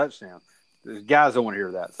scored touchdowns. The guys don't want to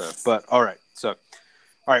hear that stuff. But all right,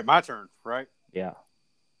 my turn, right? Yeah.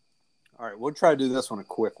 All right, we'll try to do this one a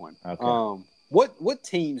quick one. Okay. What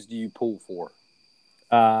teams do you pull for?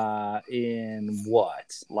 In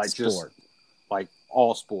what? Like sport? Just like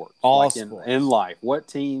all sports. All like sports. In life. What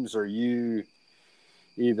teams are you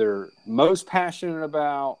either most passionate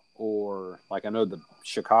about, or like I know the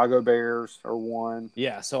Chicago Bears are one.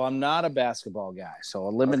 Yeah, so I'm not a basketball guy. So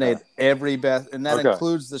eliminate every best, and that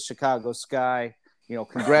includes the Chicago Sky. You know,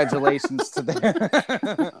 congratulations to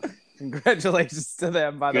them. Congratulations to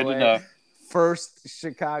them, by the way. First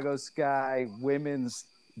Chicago Sky women's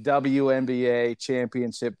WNBA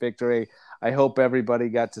championship victory. I hope everybody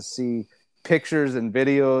got to see pictures and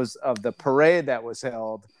videos of the parade that was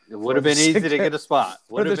held. It would have been easy to get a spot.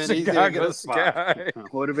 Would have been easy to get a spot.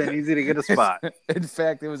 Would have been easy to get a spot. In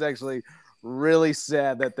fact, it was actually really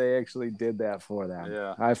sad that they actually did that for them.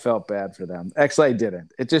 Yeah. I felt bad for them. Actually, I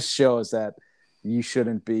didn't. It just shows that you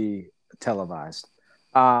shouldn't be televised.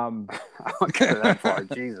 I don't go that far.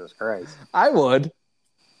 Jesus Christ. I would.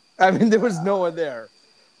 I mean, there was no one there.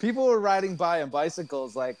 People were riding by on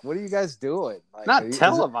bicycles. Like, what are you guys doing? Like, not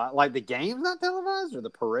televised. Like the game's not televised, or the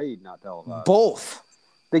parade not televised. Both.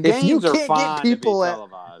 The games are fine to be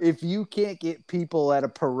televised. If you can't get people at a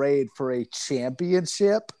parade for a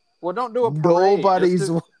championship, well, don't do a parade.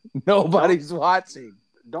 Nobody's watching.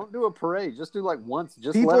 Don't do a parade. Just do like once.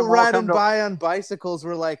 Just people let them riding by on bicycles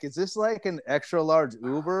were like, "Is this like an extra large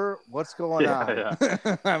Uber? What's going on?"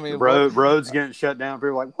 Yeah. I mean, roads getting shut down. People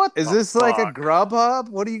are like, "What is this fuck? Like a Grubhub?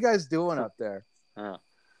 What are you guys doing up there?" Yeah. All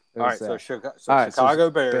right, so Chicago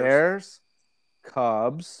Bears,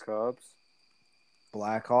 Cubs,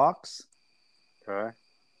 Blackhawks, okay,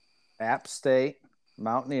 App State,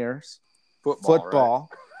 Mountaineers, football.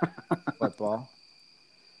 Right? Football.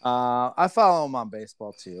 I follow them on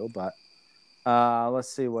baseball too, but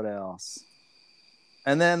let's see what else.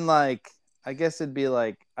 And then, like, I guess it'd be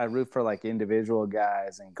like I root for like individual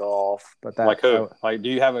guys in golf, but that like who? Like, do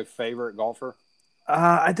you have a favorite golfer?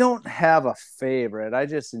 I don't have a favorite. I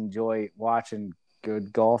just enjoy watching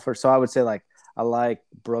good golfers. So I would say like I like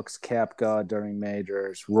Brooks Koepka during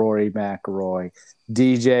majors, Rory McIlroy.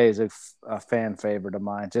 DJ is a fan favorite of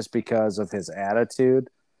mine just because of his attitude.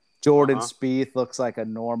 Jordan Spieth looks like a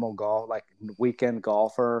normal weekend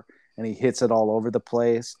golfer, and he hits it all over the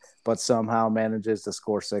place, but somehow manages to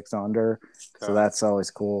score 6 under. Okay. So that's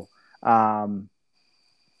always cool.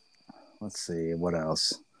 Let's see what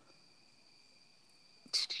else.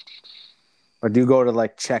 I do go to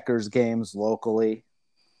like checkers games locally.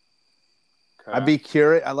 Okay. I'd be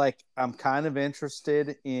curious. I'm kind of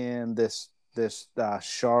interested in this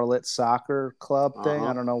Charlotte soccer club thing.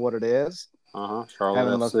 I don't know what it is.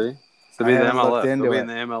 Charlotte FC. To be the MLS. It'll be in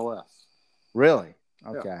the MLS. Really?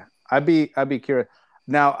 Okay. Yeah. I'd be curious.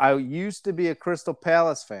 Now, I used to be a Crystal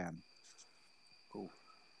Palace fan. Cool.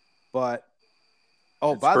 But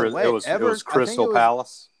by the way, it was Crystal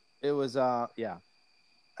Palace. It was yeah.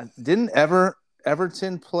 Didn't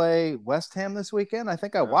Everton play West Ham this weekend? I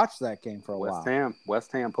think I watched that game for a while.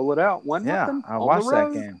 West Ham pull it out. I watched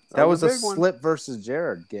that game. That was a Slip versus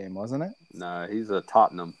Gerrard game, wasn't it? No, he's a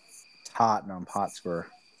Tottenham Hotspur.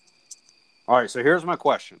 All right, so here's my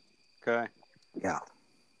question. Okay. Yeah.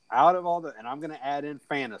 Out of all and I'm going to add in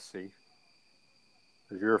fantasy,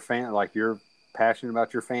 because you're a fan, like you're passionate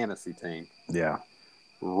about your fantasy team. Yeah.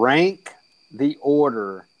 Rank the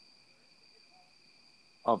order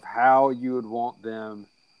of how you would want them,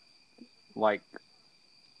 like,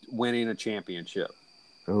 winning a championship.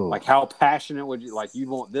 Ooh. Like, how passionate would you, like, you'd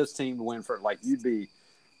want this team to win for, like, you'd be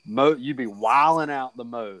wilding out the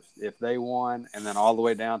most if they won, and then all the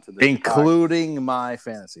way down to the including my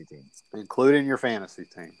fantasy team, including your fantasy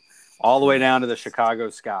team, all the way down to the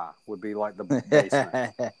Chicago Sky would be like the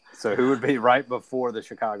basement. So who would be right before the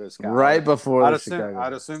Chicago Sky? Right before I'd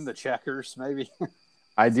assume the Checkers, maybe.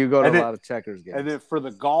 I do go to a lot of Checkers games. And then for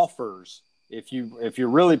the golfers, if you're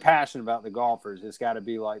really passionate about the golfers, it's got to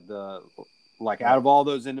be like out of all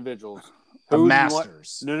those individuals, The Who do you want-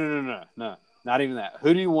 Masters. No. Not even that.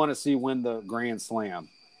 Who do you want to see win the Grand Slam?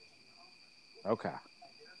 Okay.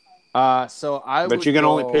 So I But would you can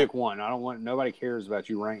only go- pick one. I don't want. Nobody cares about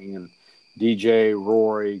you ranking DJ,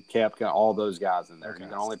 Rory, Koepka, all those guys in there. Okay. You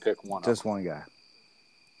can only pick one. just one guy.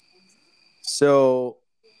 So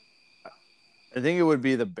I think it would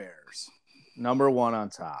be the Bears, number one on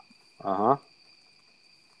top. Uh-huh.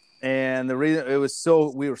 And the reason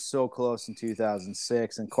we were so close in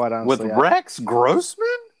 2006, and quite With honestly, Rex Grossman?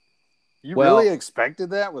 You Well- really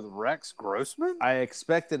expected that with Rex Grossman? I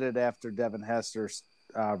expected it after Devin Hester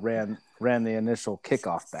ran the initial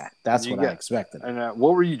kickoff back. That's You what I got- expected. And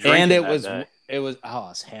what were you drinking And it that day? was I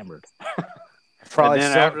was hammered. Probably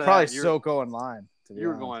then after that, probably you're- SoCo in line. To be You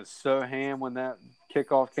were honest. going so ham when that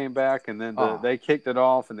kickoff came back, and then Oh. they kicked it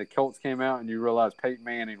off, and the Colts came out, and you realized Peyton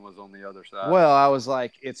Manning was on the other side. Well, I was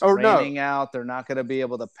like, it's Oh, no. raining out. They're not going to be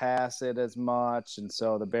able to pass it as much, and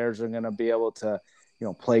so the Bears are going to be able to,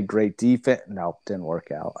 play great defense. No, didn't work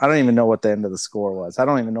out. I don't even know what the end of the score was. I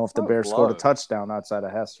don't even know if the Oh, Bears scored a low. touchdown outside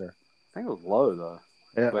of Hester. I think it was low, though.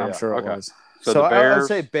 Yeah, But I'm yeah, sure it okay. was. So So the I would Bears-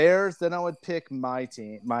 say Bears. Then I would pick my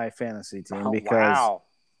team, my fantasy team, Oh, because wow.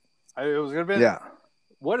 It was going to be. yeah.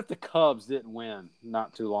 What if the Cubs didn't win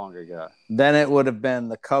not too long ago? Then it would have been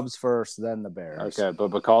the Cubs first, then the Bears. Okay, but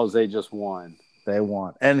because they just won. They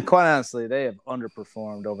won, and quite honestly, they have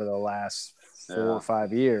underperformed over the last 4 Yeah. or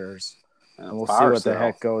 5 years. And we'll see Fire what the sale.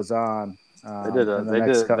 heck goes on. They did. in the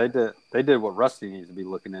next They did what Rusty needs to be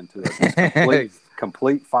looking into. A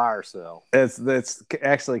complete fire sale. It's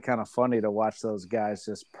actually kind of funny to watch those guys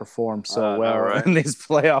just perform so I know, well right? in these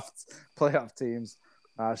playoff teams.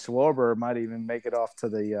 Schwarber might even make it off to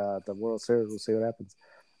the World Series. We'll see what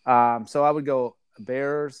happens. So I would go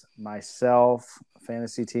Bears, myself,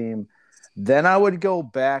 fantasy team. Then I would go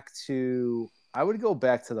back to the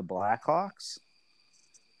Blackhawks.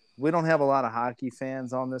 We don't have a lot of hockey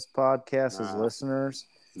fans on this podcast as Nah. listeners.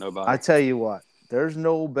 Nobody. I tell you what, there's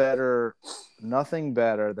nothing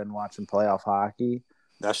better than watching playoff hockey.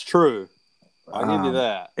 That's true. I'll give you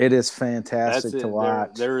that. It is That's fantastic it. to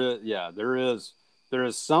watch. There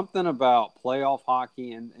is something about playoff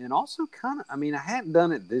hockey and also kind of. I mean, I hadn't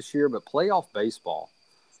done it this year, but playoff baseball,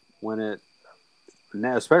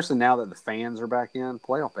 especially now that the fans are back in,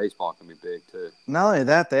 playoff baseball can be big too. Not only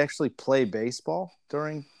that, they actually play baseball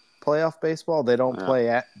during playoff baseball. They don't Yeah.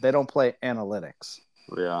 play analytics.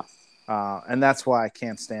 Yeah. And that's why I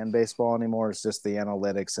can't stand baseball anymore. It's just the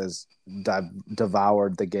analytics has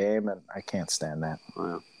devoured the game, and I can't stand that.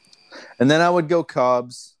 Yeah. And then I would go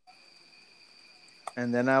Cubs.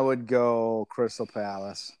 And then I would go Crystal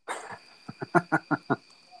Palace.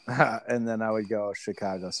 And then I would go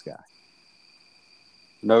Chicago Sky.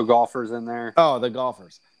 No golfers in there. Oh, the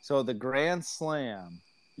golfers. So the Grand Slam,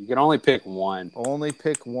 You can only pick one. only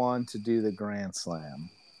pick one to do the Grand Slam.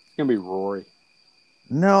 It's gonna be Rory,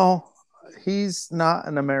 No, he's not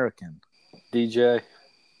an American. DJ.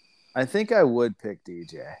 I think I would pick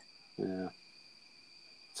DJ. Yeah.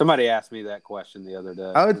 Somebody asked me that question the other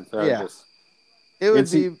day. I would- And so yeah. just- It would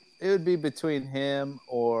NC be between him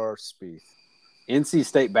or Spieth. NC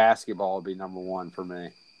State basketball would be number one for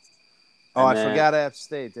me. Oh, And I then- forgot App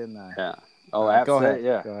State, didn't I? Yeah. Oh, App Go State. ahead.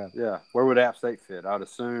 Yeah. Go ahead. Yeah. Where would App State fit? I'd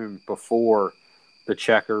assume before the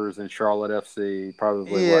Checkers and Charlotte FC.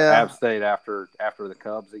 Probably Yeah. App State after the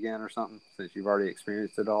Cubs again or something. Since you've already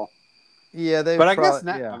experienced it all. Yeah, they. But I guess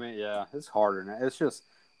probably, now. yeah. I mean, yeah, it's harder now. It's just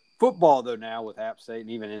football though now with App State and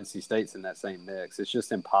even NC State's in that same mix. It's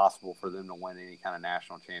just impossible for them to win any kind of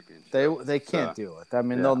national championship. They can't do it. I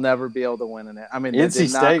mean, yeah. they'll never be able to win in it. I mean, they NC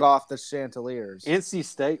did knock State- off the Chanticleers. NC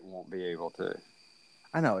State won't be able to.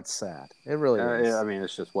 I know it's sad. It really is. Yeah, I mean,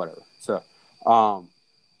 it's just whatever. So,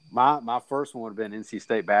 my first one would have been NC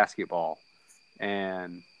State basketball,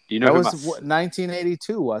 and do you know that who was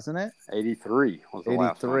 1982, wasn't it? 83 was the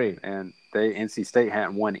last 83. one, and NC State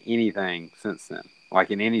hadn't won anything since then,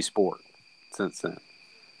 like in any sport since then.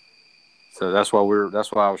 So that's why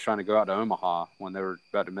I was trying to go out to Omaha when they were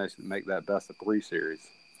about to make that best of 3 series.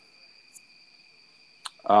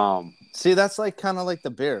 See, that's like kind of like the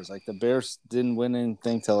Bears. Like the Bears didn't win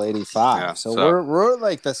anything till 85. Yeah, so so- we're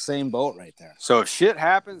like the same boat right there. So if shit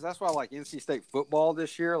happens, that's why I like NC State football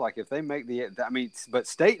this year. Like if they make but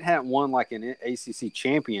State hadn't won like an ACC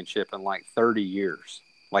championship in like 30 years,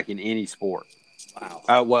 like in any sport.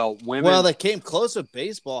 Wow. Well, women. Well, they came close with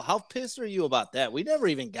baseball. How pissed are you about that? We never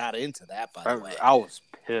even got into that, by the way. I was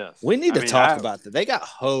pissed. We need I to mean, talk about that. They got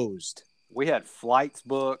hosed. We had flights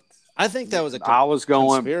booked. I think that was a I was going.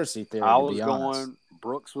 Conspiracy theory. I to was be going. honest.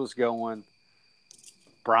 Brooks was going.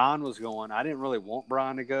 Brian was going. I didn't really want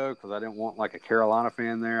Brian to go because I didn't want like a Carolina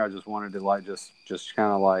fan there. I just wanted to like just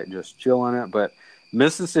kind of like just chill in it. But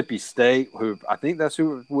Mississippi State, who I think that's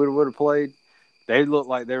who would have played, they looked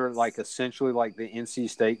like they were like essentially like the NC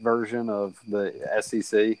State version of the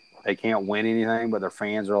SEC. They can't win anything, but their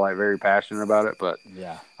fans are like very passionate about it. But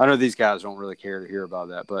Yeah. I know these guys don't really care to hear about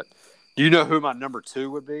that. But do you know who my number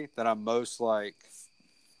 2 would be that I'm most like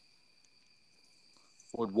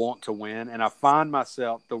would want to win? And I find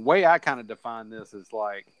myself, the way I kind of define this is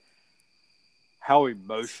like how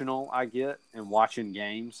emotional I get in watching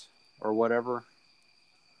games or whatever.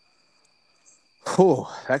 Whew,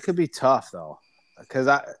 that could be tough though, because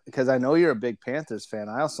I know you're a big Panthers fan.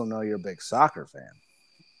 I also know you're a big soccer fan.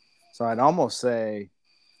 So I'd almost say,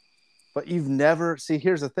 but you've never see.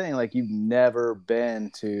 Here's the thing: like you've never been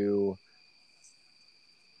to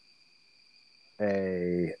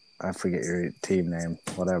I forget your team name,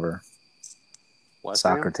 whatever. West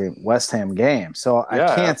Soccer Ham? team, West Ham game. So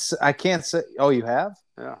Yeah. I can't say. Oh, you have?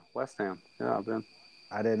 Yeah, West Ham. Yeah, I've been.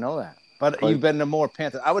 I didn't know that. But Played- you've been to more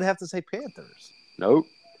Panthers. I would have to say Panthers. Nope.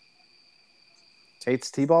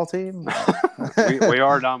 Tate's T-ball team. we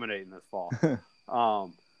are dominating this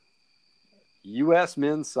fall. U.S.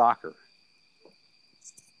 men's soccer.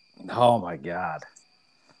 Oh my God.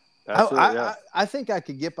 That's I think I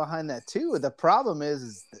could get behind that too. The problem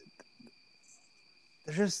is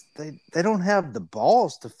they're just they don't have the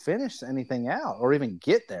balls to finish anything out or even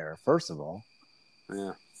get there. First of all,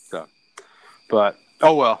 yeah. So, but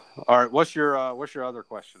oh well. All right. What's your other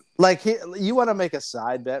question? like you want to make a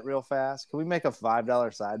side bet real fast? Can we make a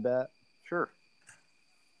 $5 side bet? Sure.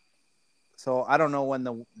 So I don't know when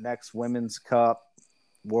the next Women's Cup,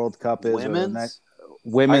 World Cup is, or the Women's? next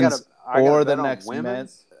women's I gotta or the bet on next women's?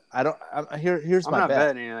 men's. I don't. Here's I'm my not bet.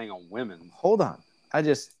 betting anything on women's. Hold on.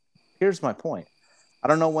 Here's my point. I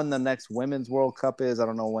don't know when the next Women's World Cup is. I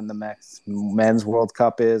don't know when the next Men's World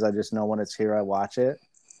Cup is. I just know when it's here, I watch it.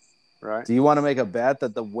 Right. Do you want to make a bet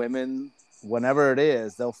that the women, whenever it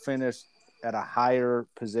is, they'll finish at a higher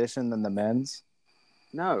position than the men's?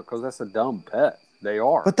 No, because that's a dumb bet. They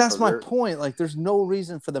are. But that's 'cause my they're- point. Like, there's no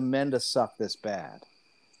reason for the men to suck this bad.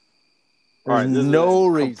 All right, There's this is no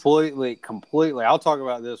reason. Completely. I'll talk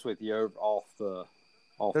about this with you off the.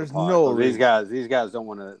 There's the pod, no but reason. These guys don't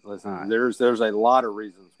want to listen. All right. There's a lot of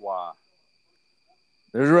reasons why.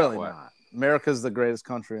 There's really What? not. America's the greatest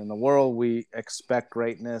country in the world. We expect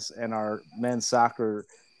greatness, and our men's soccer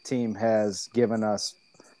team has given us,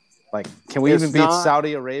 like, can we It's even beat not-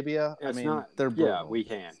 Saudi Arabia? I It's mean, not. they're Yeah, brutal. we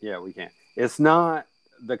can. Yeah, we can. It's not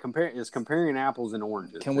It's comparing apples and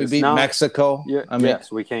oranges. Can we It's beat not- Mexico? Yeah, I mean,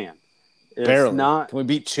 yes, we can. It's barely. not. Can we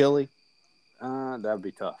beat Chile? That would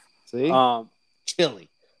be tough. See, But Chile.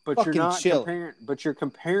 you're Fucking not Chile. comparing. But you're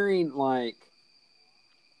comparing like.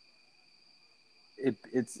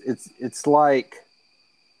 It's like.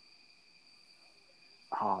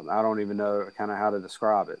 Oh, I don't even know kind of how to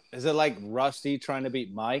describe it. Is it like Rusty trying to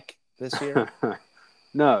beat Mike this year?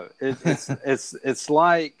 No, it's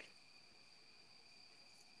like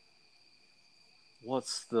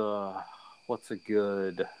what's a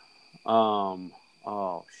good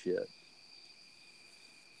oh shit.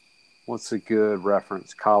 What's a good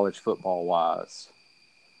reference college football wise?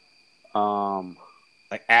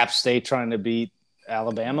 Like App State trying to beat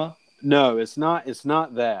Alabama? No, it's not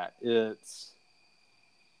that. It's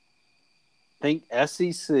think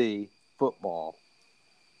SEC football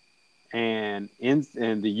and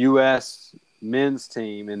the US men's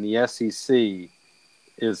team in the SEC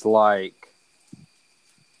is like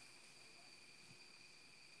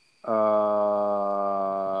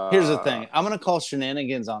Here's the thing. I'm going to call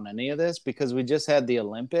shenanigans on any of this because we just had the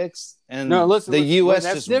Olympics and No, listen, the listen, U.S.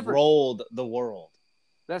 that's just different. rolled the world.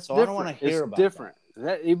 That's So I don't different. wanna hear It's about different.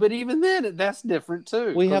 But even then, that's different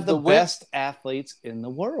too. We 'cause have the women best athletes in the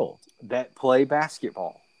world. that play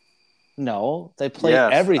basketball. No, they play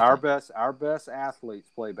Yes, everything. Our best athletes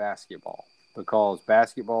play basketball because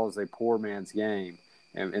basketball is a poor man's game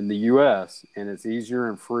in the U.S. and it's easier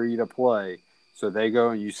and free to play. So they go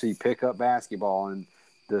and you see pickup basketball in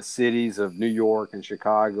the cities of New York and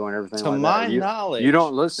Chicago and everything. To like my that. knowledge, you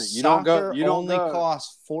don't listen. You don't go. soccer You don't only go.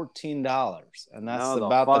 costs $14, and that's No, the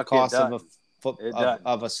about the fuck it cost of It doesn't.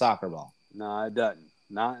 of a soccer ball. No, it doesn't.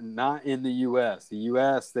 Not in the U.S. The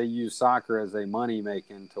U.S. they use soccer as a money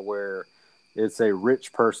making to where it's a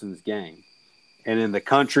rich person's game, and in the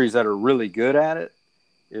countries that are really good at it,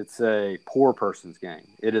 it's a poor person's game.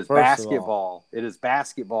 It is First of basketball. It is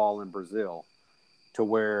basketball in Brazil, to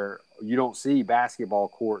where you don't see basketball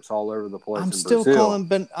courts all over the place. I'm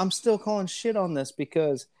still calling shit on this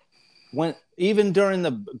because even during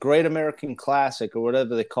the Great American Classic or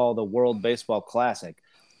whatever they call the World Baseball Classic,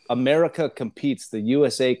 America competes, the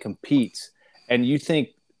USA competes, and you think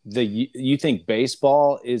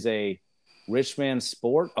baseball is a rich man's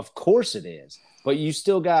sport? Of course it is. But you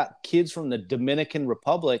still got kids from the Dominican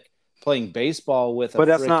Republic playing baseball with But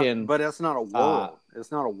that's freaking. But that's not a world.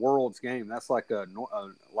 It's not a world's game. That's like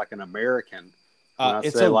like an American.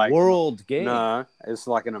 It's a world game. No, it's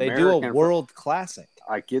like an American. They do a world classic.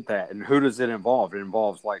 I get that. And who does it involve? It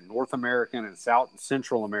involves like North American and South and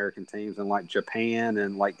Central American teams and like Japan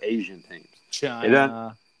and like Asian teams.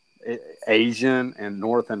 China. Asian and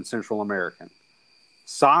North and Central American.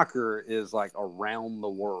 Soccer is like around the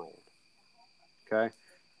world. Okay.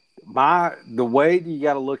 The way you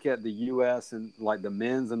got to look at the U.S. and like the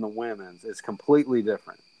men's and the women's is completely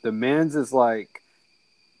different. The men's is like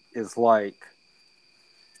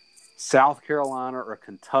South Carolina or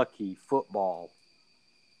Kentucky football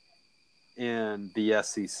in the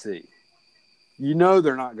SEC. You know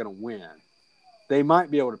they're not going to win. They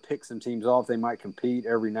might be able to pick some teams off. They might compete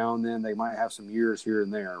every now and then. They might have some years here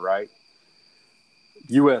and there, right?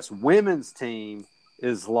 U.S. women's team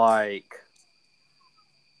is like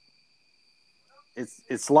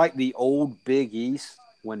it's like the old Big East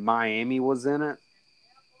when Miami was in it,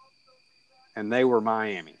 and they were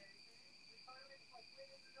Miami.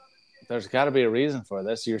 There's got to be a reason for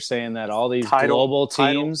this. You're saying that all these global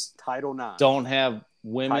teams Title IX don't have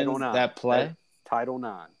women that play? Title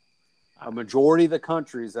IX. A majority of the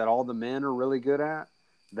countries that all the men are really good at,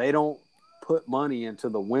 they don't put money into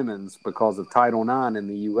the women's because of Title IX in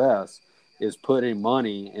the U.S. is putting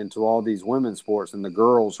money into all these women's sports and the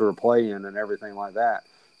girls who are playing and everything like that.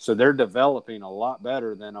 So they're developing a lot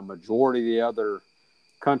better than a majority of the other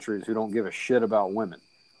countries who don't give a shit about women.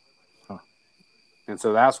 And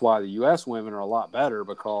so that's why the U.S. women are a lot better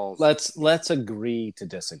because let's agree to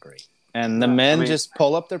disagree. And the men just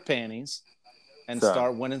pull up their panties and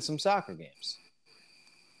start winning some soccer games.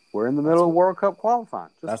 We're in the middle of World Cup qualifying.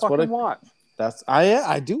 Just fucking watch.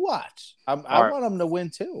 I do watch. I want them to win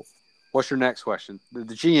too. What's your next question? The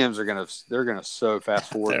GMs are gonna so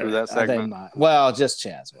fast forward through that segment. Well, just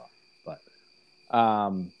Chaz will. But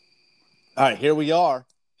all right, here we are.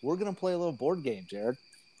 We're gonna play a little board game, Jared.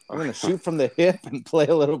 We're going to shoot from the hip and play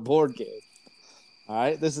a little board game. All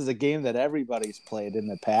right. This is a game that everybody's played in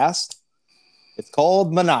the past. It's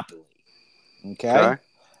called Monopoly. Okay.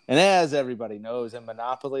 And as everybody knows, in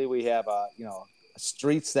Monopoly, we have,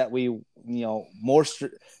 streets that we,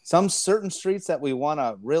 some certain streets that we want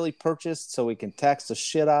to really purchase so we can tax the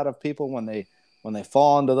shit out of people when they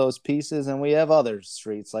fall into those pieces. And we have other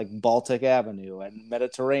streets like Baltic Avenue and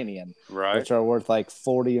Mediterranean, which are worth like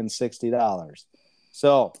 $40 and $60.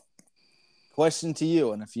 So, question to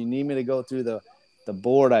you, and if you need me to go through the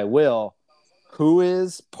board, I will. Who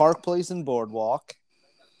is Park Place and Boardwalk?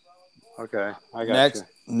 Okay, I got you.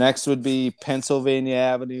 Next would be Pennsylvania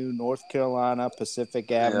Avenue, North Carolina, Pacific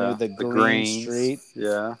Avenue, the Green Street.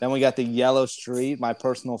 Yeah. Then we got the Yellow Street, my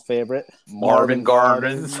personal favorite. Marvin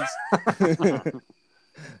Gardens.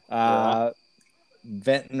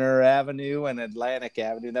 Ventnor Avenue and Atlantic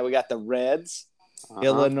Avenue. Then we got the Reds,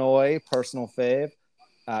 Illinois, personal fave.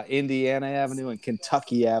 Indiana Avenue and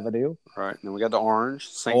Kentucky Avenue. Right. And then we got the Orange,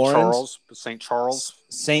 St. Charles.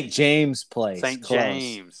 St. James Place. St.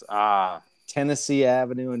 James. Tennessee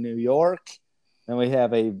Avenue in New York. Then we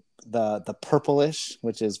have the purplish,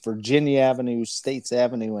 which is Virginia Avenue, States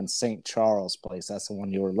Avenue, and St. Charles Place. That's the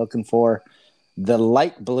one you were looking for. The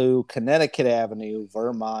light blue, Connecticut Avenue,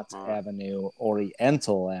 Vermont Avenue,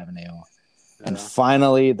 Oriental Avenue. And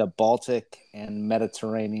finally, the Baltic and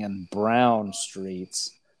Mediterranean brown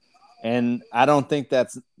streets. And I don't think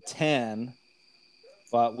that's 10,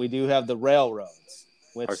 but we do have the railroads,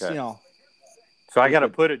 which, So I got to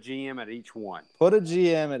put a GM at each one. Put a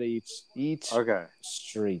GM at each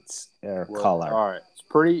streets or color. All right. It's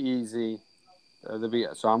pretty easy.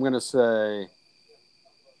 So I'm going to say,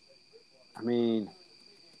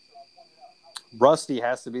 Rusty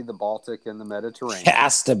has to be the Baltic and the Mediterranean.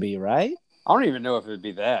 Has to be, right? I don't even know if it would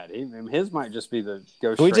be that. His might just be the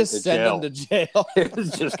go straight to jail. We just send him to jail.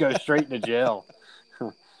 Just go straight to jail.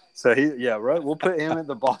 So we'll put him at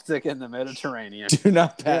the Baltic and the Mediterranean. Do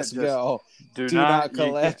not pass go. Do not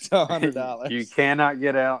collect $100. You cannot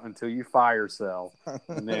get out until you fire sell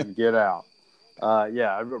and then get out.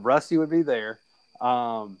 Rusty would be there.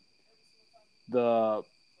 The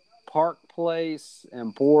Park Place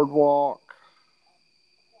and Boardwalk.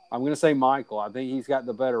 I'm going to say Michael. I think he's got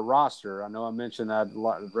the better roster. I know I mentioned I'd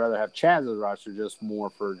rather have Chaz's roster just more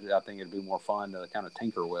for – I think it'd be more fun to kind of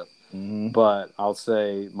tinker with. Mm-hmm. But I'll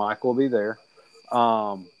say Michael will be there.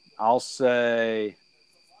 I'll say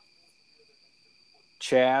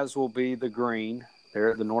Chaz will be the green.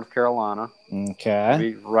 They're at the North Carolina. Okay.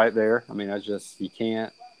 Be right there. I mean, that's just you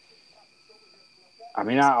can't. I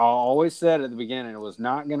mean, I always said at the beginning it was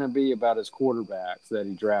not going to be about his quarterbacks that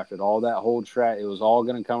he drafted. All that whole track, it was all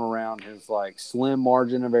going to come around his like slim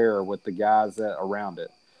margin of error with the guys that around it.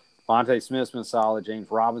 Devontae Smith's been solid. James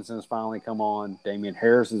Robinson's finally come on. Damian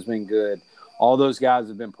Harris has been good. All those guys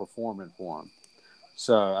have been performing for him.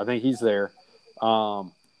 So I think he's there. The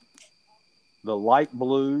Light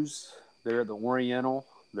Blues, they're at the Oriental.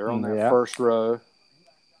 They're on that first row.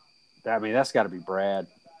 I mean, that's got to be Brad.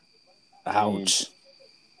 Ouch.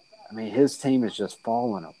 I mean, his team is just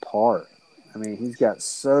falling apart. I mean, he's got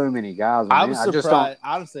so many guys. I was surprised.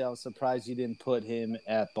 Honestly, I was surprised you didn't put him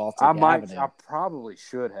at Baltic Avenue. I probably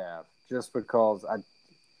should have, just because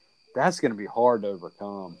that's going to be hard to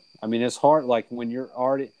overcome. I mean, it's hard. Like when you're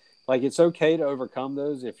already like, it's okay to overcome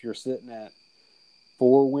those if you're sitting at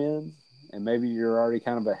 4 wins and maybe you're already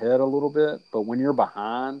kind of ahead a little bit. But when you're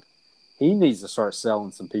behind, he needs to start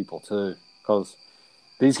selling some people too, because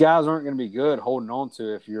these guys aren't going to be good holding on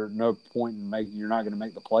to if you're no point in making. You're not going to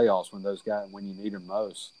make the playoffs when you need them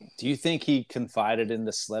most. Do you think he confided in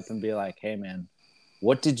the slip and be like, "Hey, man,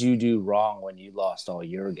 what did you do wrong when you lost all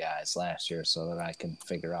your guys last year, so that I can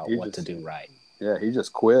figure out what to do right?" Yeah, he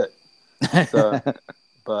just quit. So,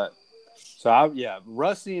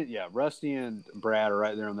 Rusty and Brad are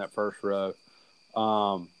right there on that first row.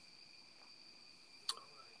 I'm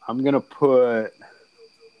going to put.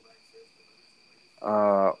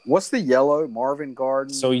 What's the yellow? Marvin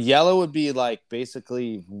Gardens. So yellow would be like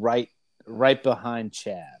basically right behind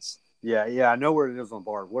Chaz. Yeah, I know where it is on the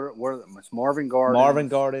board. It's Marvin Gardens. Marvin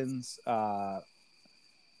Gardens,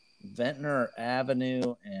 Ventnor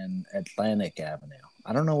Avenue, and Atlantic Avenue.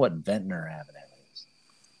 I don't know what Ventnor Avenue is.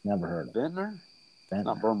 Never heard of it. Ventnor?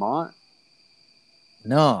 Not Vermont?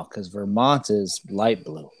 No, because Vermont is light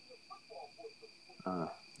blue.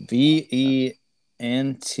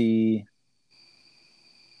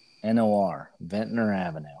 VENTNOR, Ventnor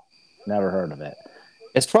Avenue. Never heard of it.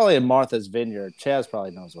 It's probably in Martha's Vineyard. Chaz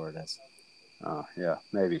probably knows where it is. Yeah,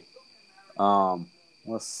 maybe.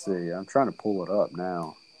 Let's see. I'm trying to pull it up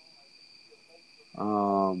now.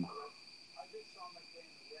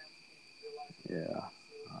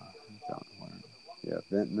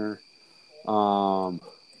 Ventnor.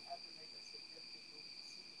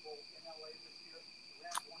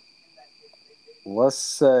 Let's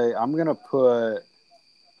say I'm gonna put.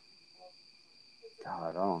 God,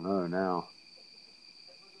 I don't know now.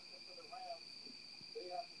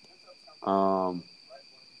 I'm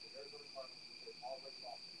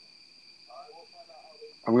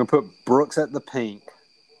going to put Brooks at the pink.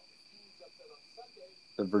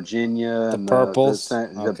 The Virginia. The purples?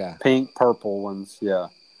 The pink, purple ones, yeah.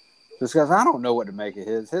 Just because I don't know what to make of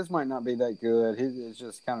his. His might not be that good. His is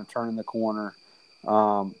just kind of turning the corner.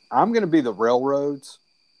 I'm going to be the Railroads.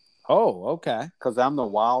 Oh, okay. Because I'm the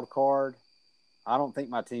wild card. I don't think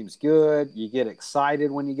my team's good. You get excited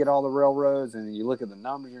when you get all the Railroads, and you look at the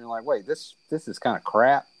numbers, and you're like, "Wait, this is kind of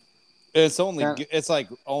crap." It's only it's like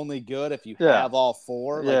only good if you have all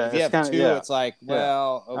 4. Like if you have 2, it's like,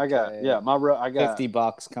 well, okay. I got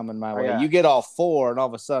 $50 coming my way. You get all 4, and all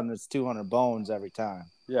of a sudden it's 200 bones every time.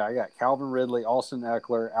 Yeah, I got Calvin Ridley, Austin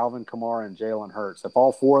Eckler, Alvin Kamara, and Jalen Hurts. If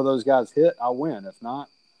all 4 of those guys hit, I win. If not,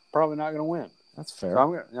 probably not going to win. That's fair. So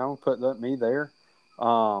I'm going to put me there.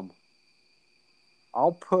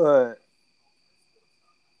 I'll put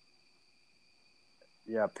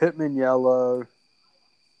Pittman yellow,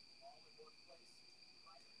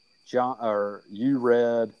 you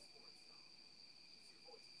red,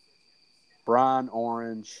 Brian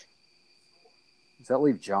orange. Does that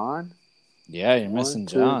leave John? Yeah, you're missing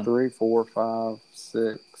John. 1, 2, 3, 4, 5,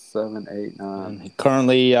 6, 7, 8, 9. And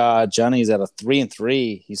currently, Johnny's at a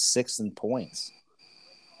 3-3. He's 6th in points.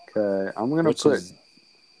 Okay, I'm gonna put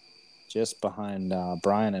just behind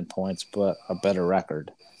Brian in points, but a better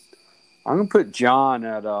record. I'm gonna put John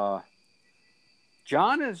at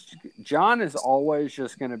John is always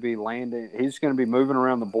just going to be landing. He's going to be moving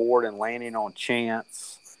around the board and landing on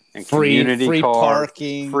chance and community cards,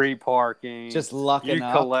 free parking. Just lucking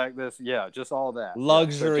up. You collect this, just all that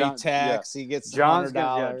luxury tax. He gets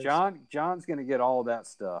 $100. John's going to get all that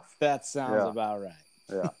stuff. That sounds about right.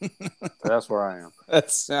 Yeah, that's where I am. That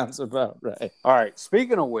sounds about right. All right.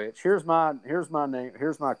 Speaking of which, here's my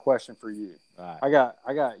question for you. Right. I got.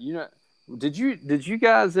 Did you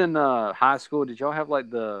guys in high school? Did y'all have like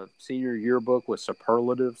the senior yearbook with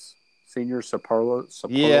superlatives? Senior superlatives.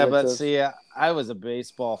 Yeah, but see, I was a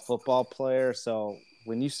baseball, football player, so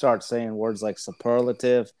when you start saying words like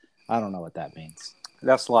superlative, I don't know what that means.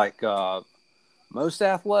 That's like most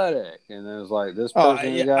athletic, and it was like this Oh,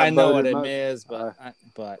 person yeah, got I know what voted it most, is, but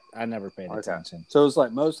I never paid attention. So it's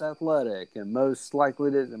like most athletic and most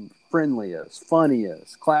likely to and friendliest,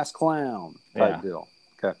 funniest, class clown type deal.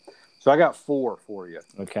 Okay, so I got 4 for you.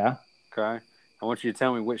 Okay. Okay, I want you to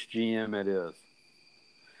tell me which GM it is.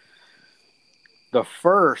 The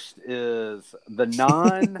first is the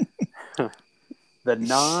non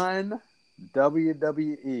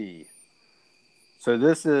WWE. So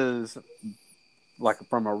this is like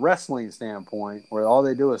from a wrestling standpoint, where all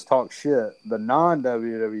they do is talk shit. The non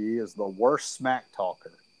WWE is the worst smack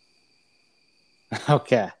talker.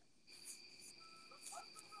 Okay.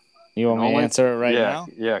 You want me to answer it right now?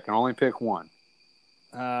 Yeah, can only pick one.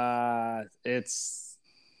 It's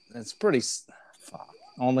pretty. Fuck.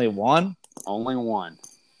 Only one. Only one.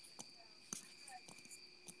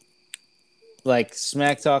 Like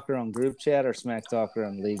smack talker on group chat or smack talker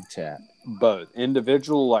on league chat? Both.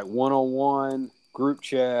 Individual, like 1-on-1, group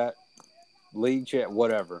chat, league chat,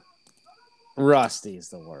 whatever. Rusty's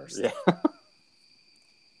the worst. Yeah.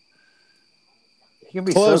 He can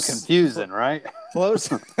be so confusing, right? Close.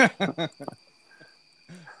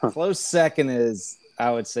 Close second is,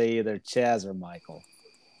 I would say, either Chaz or Michael.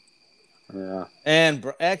 Yeah. And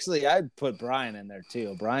actually, I'd put Brian in there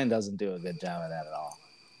too. Brian doesn't do a good job of that at all.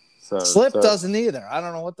 So Slip doesn't either. I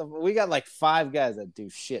don't know we got like 5 guys that do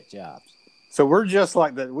shit jobs. So we're just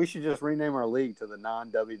like that. We should just rename our league to the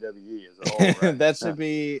non-WWE as a whole. Right? That should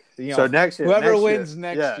be, so next year, whoever wins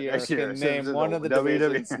next year can name one of the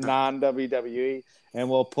divisions non-WWE, and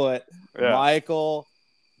we'll put Michael,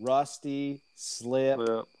 Rusty, Slip.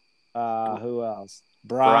 Who else?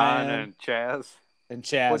 Brian and Chaz. And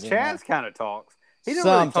Chaz. Well, Chaz kind of talks. He doesn't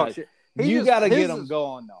really talk shit. You got to get him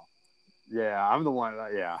going though. Yeah, I'm the one.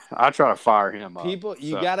 Yeah, I try to fire him up. You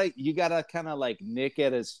gotta kind of like nick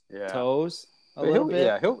at his toes a little bit.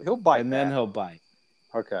 Yeah, he'll bite, and then he'll bite.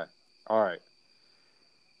 Okay, all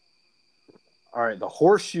right. The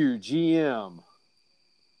horseshoe GM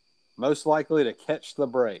most likely to catch the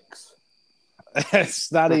breaks.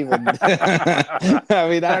 It's not even. I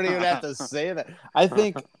mean, I don't even have to say that. I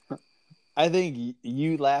think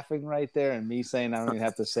you laughing right there and me saying I don't even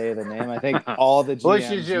have to say the name. I think all the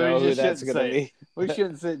GMs know who that's going to be. We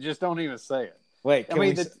shouldn't say. Just don't even say it. Wait,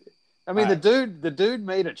 the dude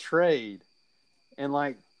made a trade, and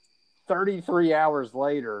like 33 hours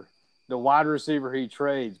later, the wide receiver he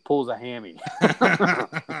trades pulls a hammy.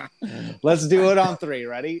 Let's do it on 3.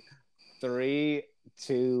 Ready? 3,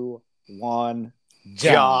 2, 1.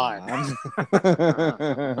 John.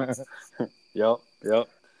 Yep.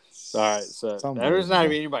 All right, so there's not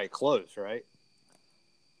even anybody close, right?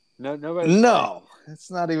 Nobody. No,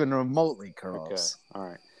 it's not even remotely close. Okay, all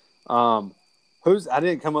right. I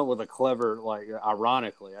didn't come up with a clever, like,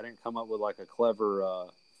 ironically, I didn't come up with like a clever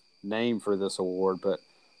name for this award, but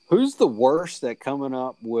who's the worst at coming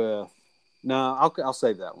up with? No, I'll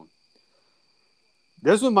save that one.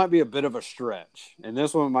 This one might be a bit of a stretch, and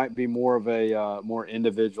this one might be more of a more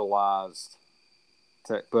individualized.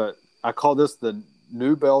 But I call this the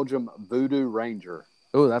New Belgium Voodoo Ranger.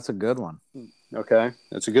 Oh, that's a good one. Okay.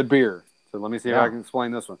 It's a good beer. So let me see if I can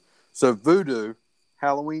explain this one. So Voodoo,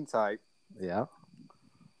 Halloween type. Yeah.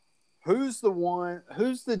 Who's the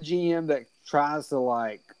GM that tries to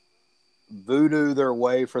like voodoo their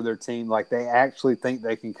way for their team? Like they actually think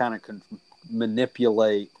they can kind of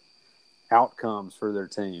manipulate outcomes for their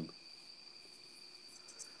team.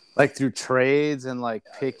 Like through trades and like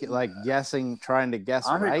guessing, trying to guess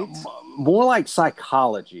right? More like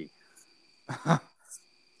psychology.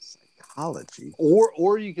 Psychology.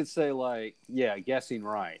 Or you could say like, guessing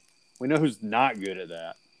right. We know who's not good at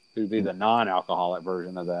that. Who'd be the non-alcoholic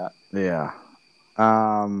version of that. Yeah.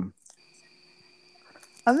 I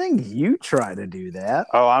think you try to do that.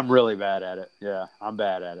 Oh, I'm really bad at it. Yeah, I'm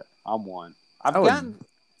bad at it. I'm one. I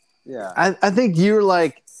think you're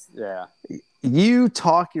like, you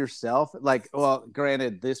talk yourself like, well,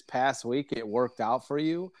 granted, this past week it worked out for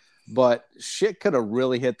you, but shit could have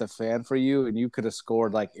really hit the fan for you, and you could have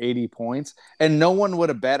scored like 80 points, and no one would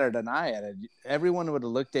have betted than I had. Everyone would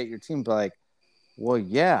have looked at your team like, well,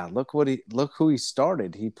 yeah, look who he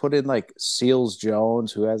started. He put in like Seals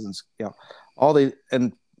Jones, who hasn't,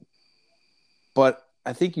 but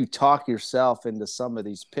I think you talk yourself into some of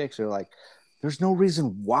these picks. You're like, there's no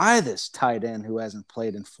reason why this tight end who hasn't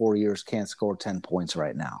played in 4 years can't score 10 points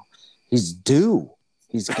right now. He's due.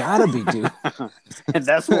 He's got to be due. And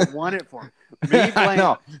that's what won it for him.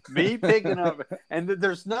 Me picking up. And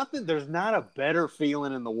there's not a better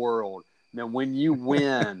feeling in the world than when you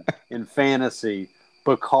win in fantasy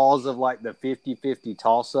because of like the 50-50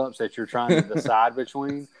 toss-ups that you're trying to decide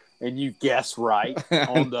between. and you guess right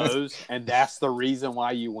on those, and that's the reason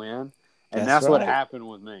why you win. And That's that's what right. happened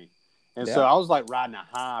with me. And Yeah. so I was like riding a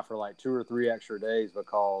high for like 2 or 3 extra days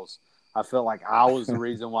because I felt like I was the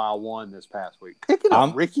reason why I won this past week. Picking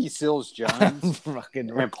up Ricky Seals-Jones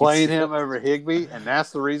fucking and playing him over Higbee, and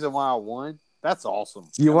that's the reason why I won. That's awesome.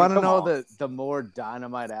 You want to come know on. the more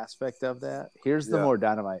dynamite aspect of that? Here's the Yeah. more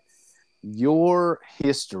dynamite. Your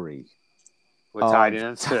history with tight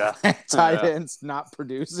ends, tight ends not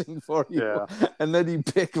producing for you, and then you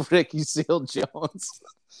pick Ricky Seals-Jones.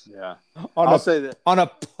 Yeah, I'll say that on a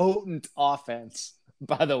potent offense,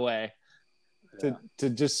 by the way, to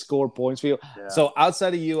just score points for you. Yeah. So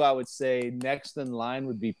outside of you, I would say next in line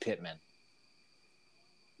would be Pittman.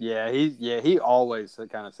 Yeah, he always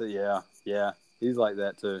kind of said, yeah, he's like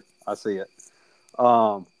that too. I see it.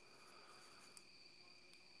 And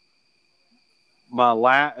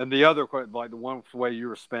the other question, like the one way you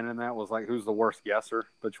were spinning that was like, who's the worst guesser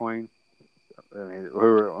between? I mean,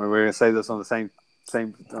 are we going to say this on the same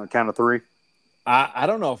count of 3? I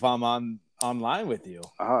don't know if I'm online with you.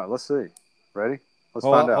 Let's see. Ready? Let's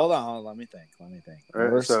find out. Hold on. Let me think.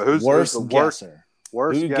 Right, so who's the guesser?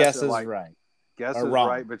 Worst Who guesses right? Guesses wrong?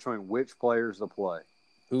 Right between which players to play.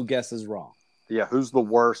 Who guesses wrong? Yeah, who's the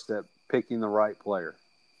worst at picking the right player?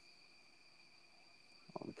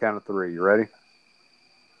 On the count of 3. You ready?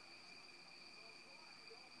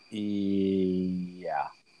 Yeah.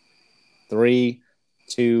 3,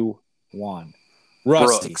 2, 1.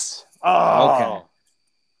 Rusty. Brooks. Oh, okay.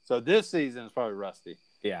 So this season is probably Rusty.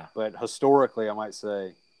 Yeah. But historically, I might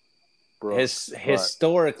say Brooks.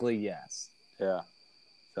 Historically, yes. Yeah.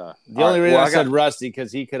 So the only reason I said Rusty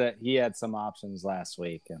because he had some options last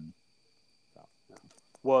week, and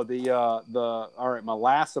well, all right. My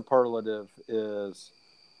last superlative is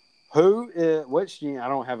which GM? I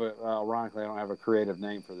don't have ironically I don't have a creative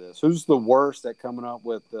name for this. Who's the worst at coming up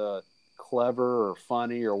with clever or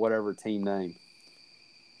funny or whatever team name?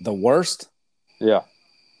 The worst? Yeah.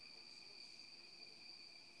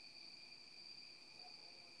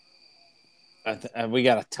 We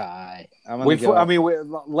got a tie.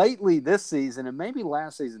 Lately this season and maybe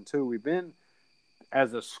last season too, we've been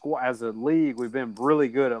as a league, we've been really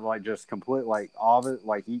good at like just complete like all of it,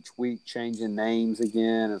 like each week changing names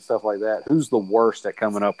again and stuff like that. Who's the worst at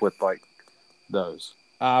coming up with like those?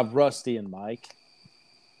 Rusty and Mike.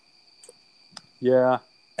 Yeah.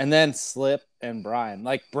 And then Slip and Brian.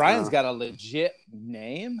 Like Brian's got a legit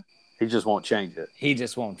name. He just won't change it.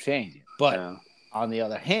 But on the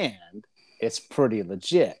other hand, it's pretty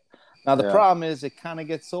legit. Now the problem is it kind of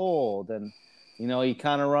gets old, and you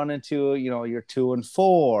kind of run into you're 2 and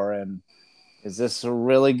 4, and is this a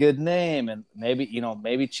really good name? And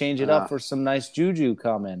maybe change it up for some nice juju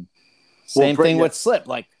coming. Same thing with Slip.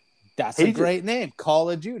 Like that's a great name, Call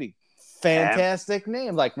of Duty. Fantastic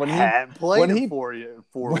name. Like when he for you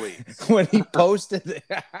 4 weeks. when he posted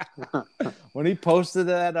that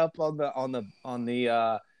up on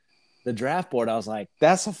the draft board, I was like,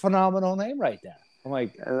 that's a phenomenal name right there. I'm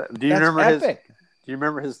like, do you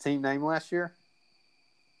remember his team name last year?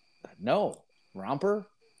 No. Romper?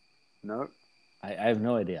 No. I have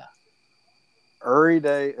no idea.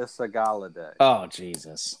 Uride Isagalade. Oh,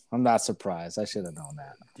 Jesus. I'm not surprised. I should have known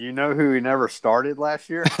that. Do you know who he never started last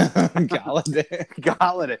year? Galladay.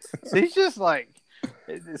 So he's just like,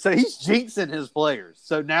 he's jinxing his players.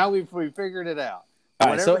 So now we figured it out.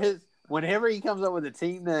 Whenever he comes up with a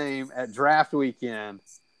team name at draft weekend,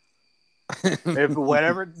 if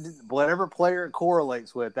whatever player it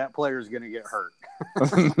correlates with, that player is going to get hurt.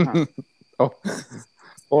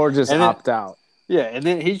 Or just opt out. Yeah, and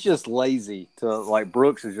then he's just lazy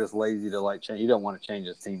Brooks is just lazy to change. He don't want to change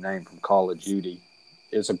his team name from Call of Duty.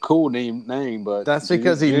 It's a cool name, but that's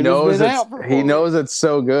because he knows it's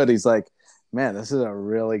so good. He's like, man, this is a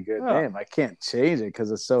really good name. I can't change it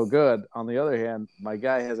because it's so good. On the other hand, my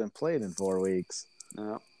guy hasn't played in 4 weeks.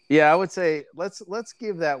 Yeah, I would say let's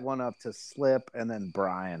give that one up to Slip and then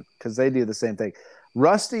Brian because they do the same thing.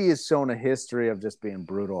 Rusty has shown a history of just being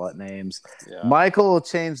brutal at names. Yeah. Michael will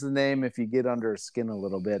change the name if you get under his skin a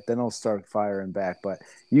little bit. Then he'll start firing back. But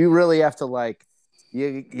you really have to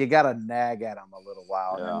you got to nag at him a little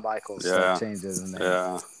while, and then Michael start changing the name.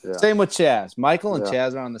 Yeah. Same with Chaz. Michael and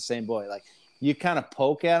Chaz are on the same boy. Like you kind of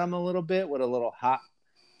poke at him a little bit with a little hot,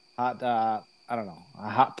 a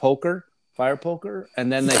hot poker, fire poker, and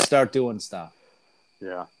then they start doing stuff.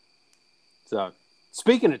 Yeah. So.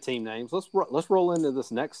 Speaking of team names, let's roll into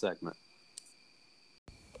this next segment.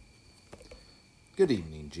 Good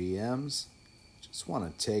evening, GMs. Just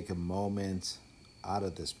want to take a moment out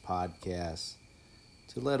of this podcast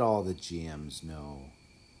to let all the GMs know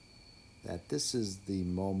that this is the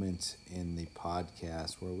moment in the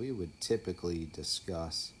podcast where we would typically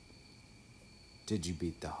discuss, did you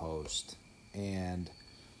beat the host? And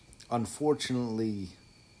unfortunately,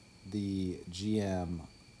 the GM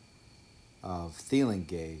of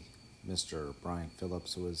Thielengay, Mr. Brian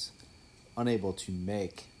Phillips, was unable to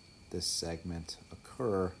make this segment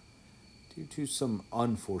occur due to some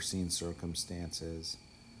unforeseen circumstances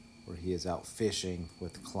where he is out fishing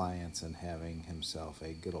with clients and having himself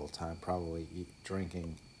a good old time, probably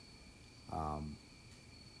drinking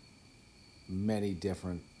many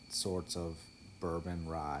different sorts of bourbon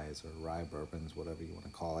ryes or rye bourbons, whatever you want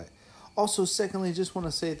to call it. Also, secondly, just want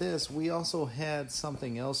to say this. We also had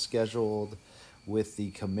something else scheduled with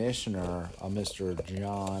the commissioner, Mr.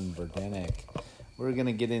 John Verdenick. We're going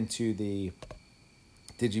to get into the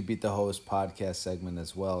Did You Beat the Host podcast segment,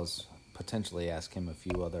 as well as potentially ask him a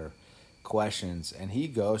few other questions. And he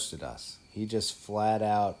ghosted us. He just flat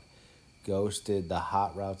out ghosted the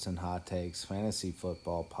Hot Routes and Hot Takes Fantasy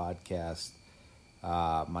Football podcast.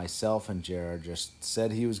 Myself and Jared just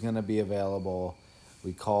said he was going to be available.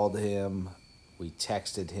 We called him, we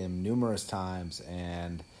texted him numerous times,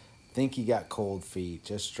 and I think he got cold feet.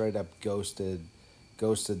 Just straight up ghosted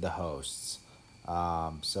the hosts.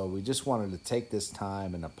 So we just wanted to take this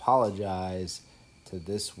time and apologize to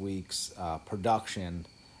this week's production,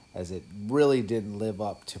 as it really didn't live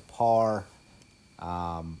up to par.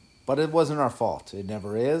 But it wasn't our fault. It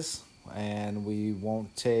never is, and we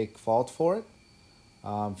won't take fault for it.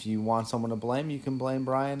 If you want someone to blame, you can blame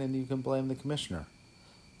Brian and you can blame the commissioner.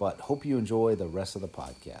 But hope you enjoy the rest of the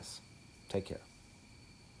podcast. Take care.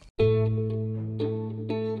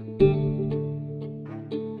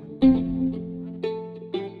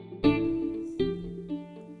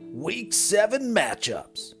 Week 7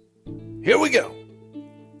 matchups. Here we go.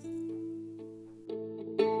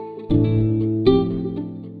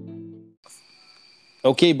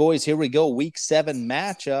 Okay, boys, here we go. Week 7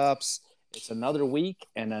 matchups. It's another week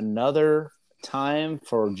and another time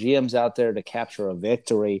for GMs out there to capture a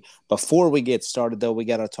victory. Before we get started, though, we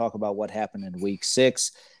got to talk about what happened in Week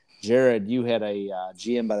 6. Jared, you had a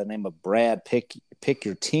GM by the name of Brad pick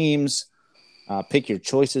your teams, pick your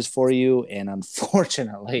choices for you, and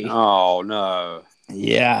unfortunately, oh no,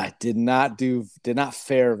 yeah, did not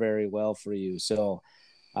fare very well for you. So,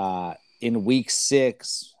 in Week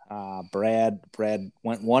 6, Brad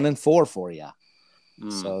went 1-4 for you.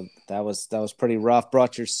 So that was pretty rough.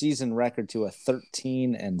 Brought your season record to a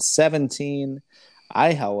 13-17.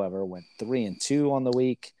 I, however, went 3-2 on the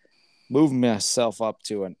week. Moved myself up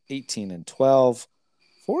to an 18-12.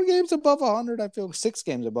 4 games above 100. 6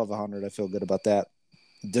 games above 100. I feel good about that.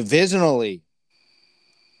 Divisionally,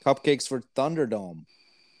 Cupcakes for Thunderdome.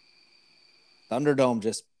 Thunderdome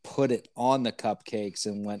just put it on the Cupcakes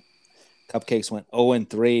and Cupcakes went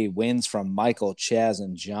 0-3. Wins from Michael, Chaz,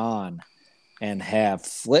 and John, and have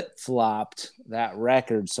flip-flopped that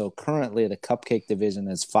record. So currently the Cupcake division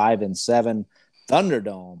is 5-7.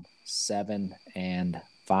 Thunderdome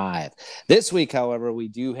 7-5. This week, however, we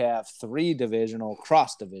do have 3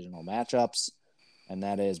 cross-divisional matchups, and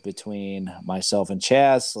that is between myself and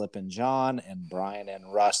Chaz, Slip and John, and Brian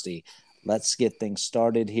and Rusty. Let's get things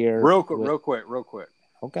started here. Real quick.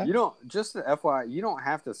 Okay. You don't, just the FYI, you don't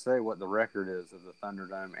have to say what the record is of the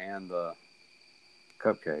Thunderdome and the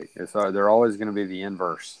Cupcake. They're always going to be the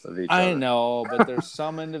inverse of each other. I know, but there's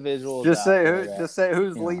some individuals. Just say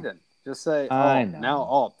who's leading. Just say,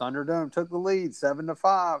 Thunderdome took the lead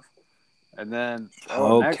 7-5, and then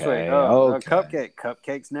next week,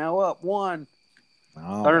 Cupcake's now up 1.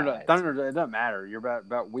 Thunderdome, it doesn't matter. You're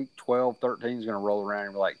about week 12, 13 is going to roll around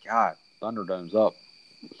and be like, God, Thunderdome's up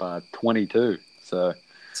by 22. So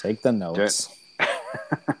take the notes.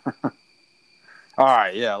 All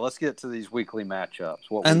right, yeah. Let's get to these weekly matchups.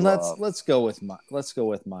 Let's go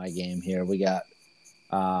with my game here. We got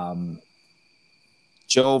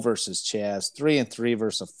Joe versus Chaz, 3-3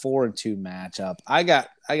 versus a 4-2 matchup. I got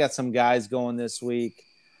some guys going this week.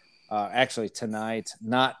 Actually tonight,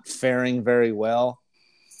 not faring very well.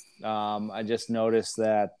 I just noticed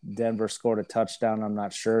that Denver scored a touchdown. I'm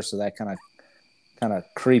not sure, so that kind of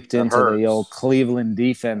creeped into the old Cleveland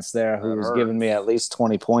defense there, who was giving me at least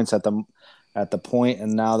 20 points at the point,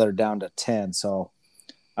 and now they're down to 10. So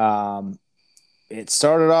it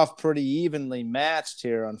started off pretty evenly matched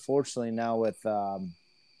here. Unfortunately, now with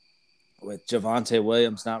Javonte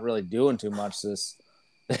Williams not really doing too much this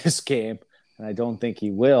game, and I don't think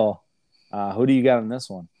he will. Who do you got in this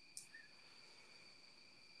one?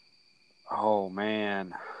 Oh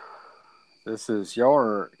man, this is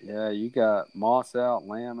you got Moss out,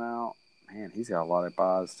 Lamb out. Man, he's got a lot of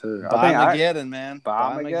buys too. Bob-Mageddon, man.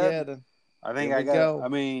 Bob-Mageddon. I think I got. I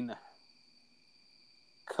mean,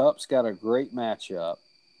 Cup's got a great matchup,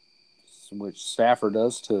 which Stafford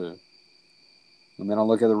does too. And then I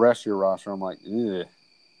look at the rest of your roster, I'm like, ugh.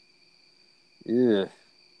 Ugh.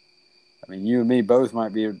 I mean, you and me both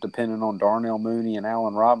might be dependent on Darnell Mooney and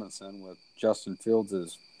Allen Robinson with Justin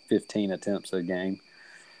Fields' 15 attempts a game.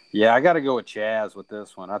 Yeah, I got to go with Chaz with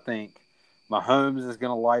this one. I think Mahomes is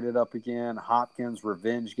going to light it up again. Hopkins,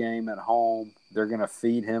 revenge game at home. They're going to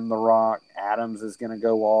feed him the rock. Adams is going to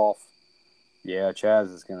go off. Yeah,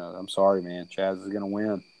 Chaz is going to – I'm sorry, man. Chaz is going to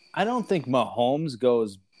win. I don't think Mahomes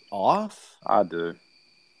goes off. I do.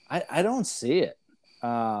 I don't see it.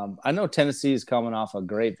 I know Tennessee is coming off a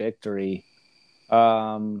great victory.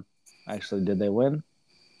 Actually, did they win?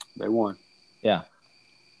 They won. Yeah.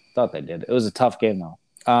 Thought they did. It was a tough game, though.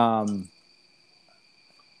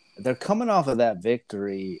 They're coming off of that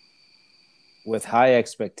victory with high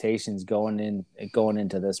expectations going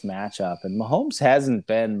into this matchup. And Mahomes hasn't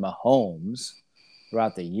been Mahomes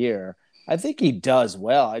throughout the year. I think he does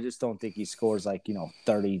well. I just don't think he scores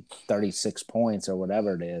 30, 36 points or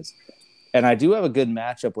whatever it is. And I do have a good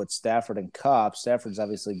matchup with Stafford and Kupp. Stafford's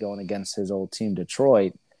obviously going against his old team,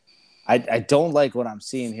 Detroit. I don't like what I'm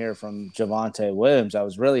seeing here from Javonte Williams. I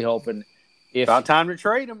was really hoping about time to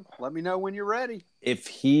trade him. Let me know when you're ready.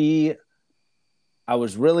 I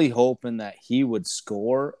was really hoping that he would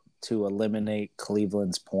score to eliminate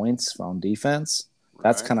Cleveland's points on defense.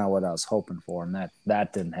 That's kind of what I was hoping for, and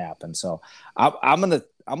that didn't happen. So I'm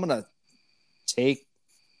gonna take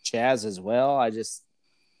Chaz as well. I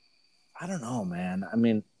don't know, man. I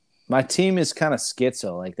mean, my team is kind of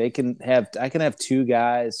schizo. Like I can have two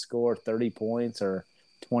guys score 30 points or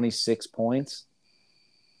 26 points,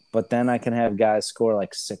 but then I can have guys score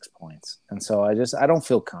like 6 points. And so I don't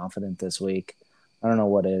feel confident this week. I don't know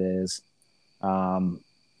what it is.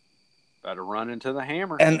 Better run into the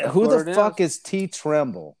hammer. And who the fuck is T.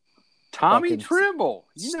 Tremble? Tommy Tremble.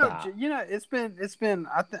 You know, it's been.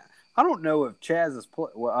 I don't know if Chaz is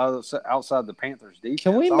outside the Panthers defense.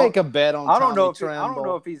 Can we make a bet on Tommy Tremble? I don't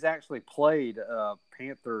know if he's actually played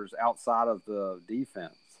Panthers outside of the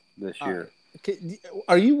defense this year.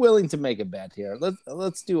 Are you willing to make a bet here?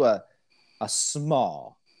 Let's do a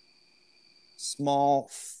small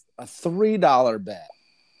 $3 bet,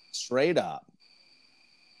 straight up.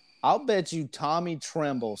 I'll bet you Tommy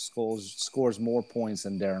Tremble scores more points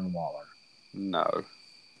than Darren Waller. No.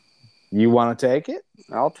 You want to take it?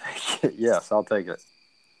 I'll take it. Yes, I'll take it.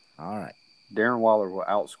 All right. Darren Waller will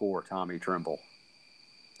outscore Tommy Tremble.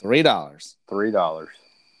 $3.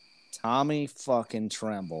 Tommy fucking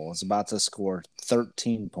Tremble is about to score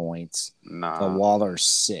 13 points. Nah. To Waller's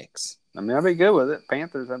 6. I mean, I'd be good with it.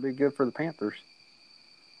 Panthers, that'd be good for the Panthers.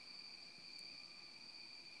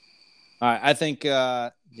 All right, I think,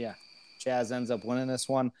 Chaz ends up winning this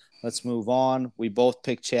one. Let's move on. We both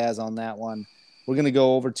picked Chaz on that one. We're going to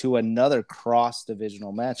go over to another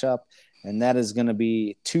cross-divisional matchup, and that is going to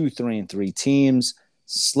be 2 3-3 teams,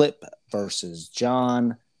 Slip versus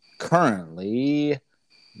John. Currently,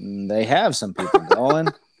 they have some people going.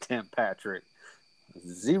 Tim Patrick,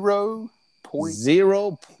 0 points.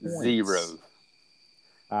 0 points.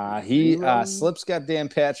 0. Slip's got Dan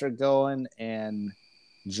Patrick going, and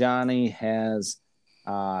Johnny has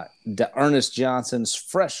Ernest Johnson's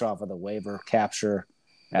fresh off of the waiver capture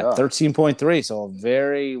at 13.3. So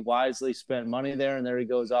very wisely spent money there, and there he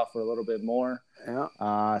goes off for a little bit more.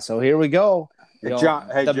 Yeah. So here we go. Joe,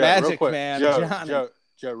 Magic Man, Johnny.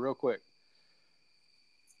 Joe, real quick.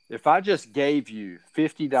 If I just gave you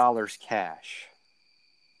 $50 cash,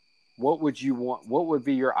 what would you want? What would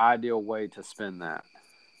be your ideal way to spend that?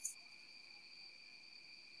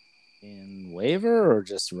 In waiver or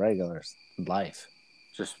just regular life?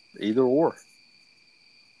 Just either or.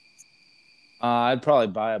 I'd probably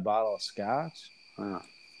buy a bottle of scotch.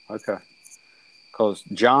 Okay. Because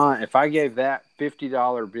John, if I gave that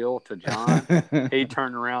 $50 bill to John, he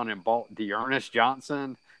turned around and bought Ernest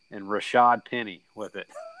Johnson and Rashad Penny with it.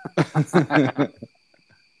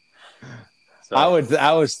 So,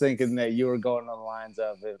 I was thinking that you were going on the lines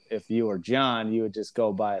of if you were John, you would just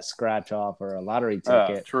go buy a scratch off or a lottery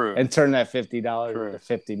ticket and turn that $50 into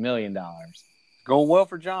 $50 million. Going well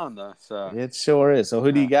for John, though. So it sure is. So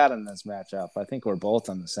who do you got in this matchup? I think we're both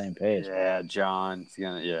on the same page. Yeah, John's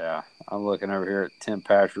gonna. Yeah, I'm looking over here at Tim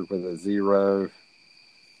Patrick with a 0.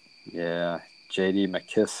 Yeah, J.D.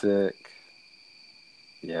 McKissick.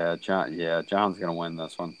 Yeah, John. Yeah, John's gonna win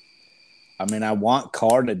this one. I mean, I want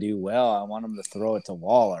Carr to do well. I want him to throw it to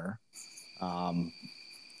Waller.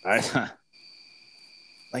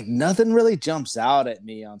 Like nothing really jumps out at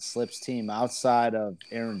me on Slip's team outside of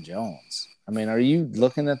Aaron Jones. I mean, are you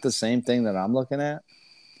looking at the same thing that I'm looking at?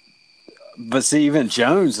 But see, even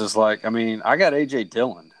Jones is like, I mean, I got A.J.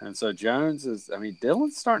 Dillon. And so Jones is, I mean,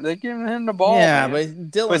 Dillon's starting, they're giving him the ball. Yeah, man.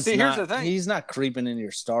 but Dylan's see, here's the thing. He's not creeping in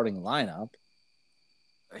your starting lineup.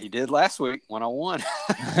 He did last week when I won.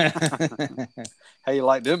 How you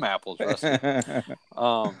like them apples, Russell?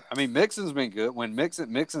 I mean, Mixon's been good. When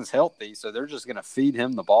Mixon's healthy, so they're just going to feed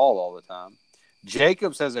him the ball all the time.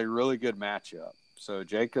 Jacobs has a really good matchup, so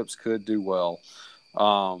Jacobs could do well.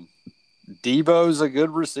 Debo's a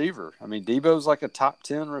good receiver. I mean, Debo's like a top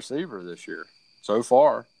 10 receiver this year so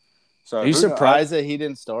far. So Are you surprised that he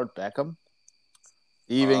didn't start Beckham?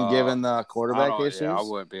 Even given the quarterback issues? Yeah, I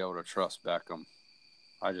wouldn't be able to trust Beckham.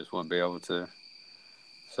 I just wouldn't be able to.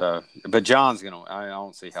 So, but John's going to – I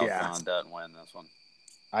don't see how John doesn't win this one.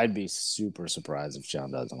 I'd be super surprised if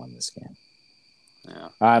John doesn't win this game. Yeah.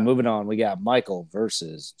 All right, moving on. We got Michael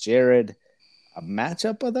versus Jared. A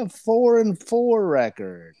matchup with a 4-4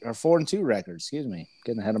 record, or 4-2 record, excuse me.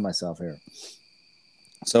 Getting ahead of myself here.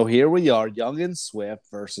 So here we are, Young and Swift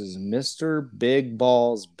versus Mr. Big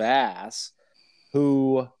Balls Bass,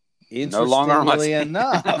 who, interestingly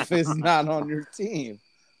enough, is not on your team.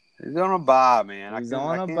 He's on a bye, man. He's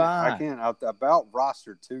on a bye. I can't about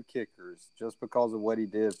rostered 2 kickers just because of what he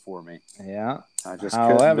did for me. Yeah. I just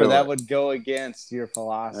However, that would go against your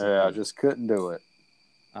philosophy. Yeah, I just couldn't do it.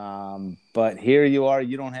 But here you are.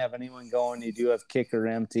 You don't have anyone going. You do have kicker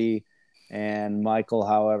empty. And Michael,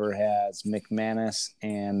 however, has McManus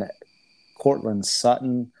and Cortland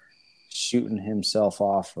Sutton shooting himself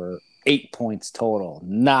off for 8 points total.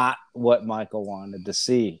 Not what Michael wanted to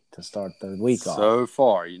see to start the week off. So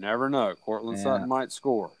far, you never know. Cortland Sutton might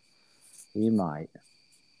score. He might.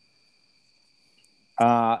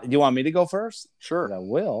 You want me to go first? Sure. I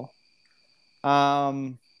will.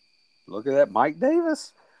 Look at that, Mike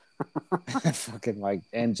Davis. Fucking Mike.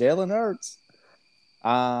 And Jalen Hurts.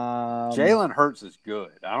 Jalen Hurts is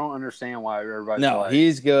good. I don't understand why everybody's like,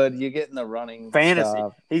 he's good. You get in the running fantasy.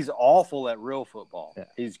 Stuff. He's awful at real football. Yeah.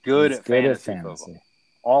 He's good at fantasy football.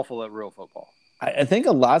 Awful at real football. I think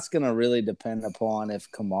a lot's going to really depend upon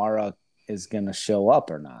if Kamara is going to show up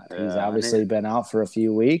or not. Yeah, he's obviously been out for a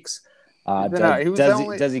few weeks.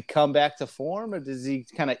 Does he come back to form, or does he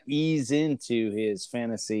kind of ease into his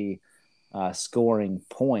fantasy scoring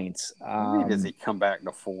points? Does he come back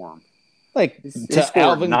to form? Like he scored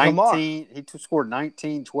Alvin 19. Kamara. He scored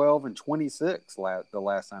 19, 12, and 26 the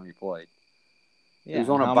last time he played. Yeah, he was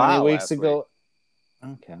on a bye many weeks last ago.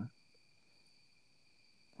 Week. Okay.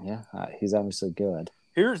 Yeah, he's obviously good.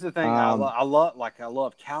 Here's the thing: I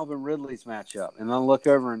love Calvin Ridley's matchup, and then I look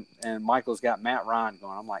over and Michael's got Matt Ryan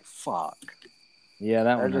going. I'm like, fuck. Yeah,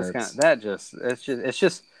 that one hurts.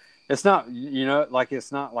 It's not,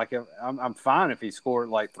 it's not like I'm fine if he scored,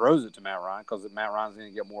 throws it to Matt Ryan, because Matt Ryan's going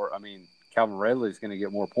to get more. I mean, Calvin Ridley's going to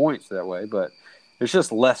get more points that way, but it's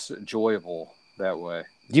just less enjoyable that way.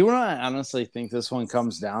 Do you know what I honestly think this one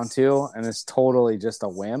comes down to? And it's totally just a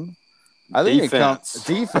whim. I think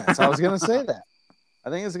defense. I was going to say that. I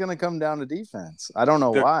think it's going to come down to defense. I don't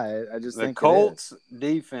know why. I just think the Colts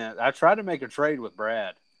defense. I tried to make a trade with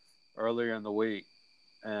Brad earlier in the week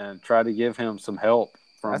and try to give him some help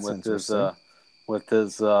with his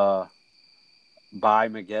bye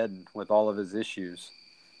Mageddon with all of his issues.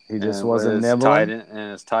 He just wasn't nibbling.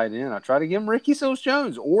 And his tight end. I tried to give him Ricky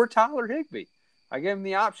Seals-Jones or Tyler Higbee. I gave him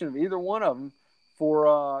the option of either one of them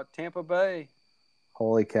for Tampa Bay.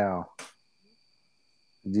 Holy cow.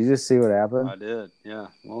 Did you just see what happened? I did, yeah.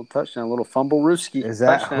 A little touchdown, a little fumble-rooski. Is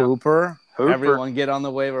that touchdown. Hooper? Everyone get on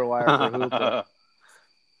the waiver wire for Hooper.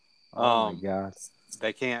 Oh, my God.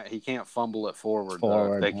 He can't fumble it forward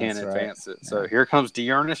though. They can't advance it. So here comes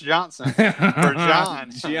Dearness Johnson for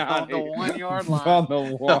John on the 1 yard line. On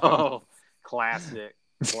the wall. Oh, classic.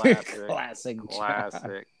 I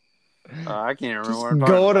can't remember what I'm talking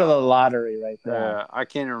Go about. to the lottery right there. I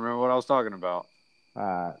can't even remember what I was talking about.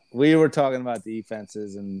 We were talking about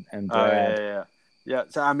defenses and Brad. Yeah.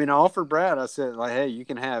 So I offered Brad. I said, hey, you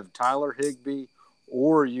can have Tyler Higbee,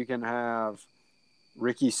 or you can have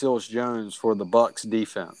Ricky Seals-Jones for the Bucs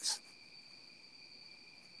defense.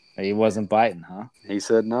 He wasn't biting, huh? He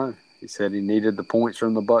said no. He said he needed the points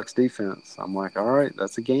from the Bucs defense. I'm like, all right,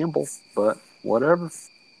 that's a gamble, but whatever.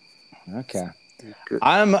 Okay. Good.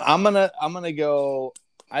 I'm gonna go.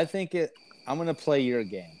 I'm gonna play your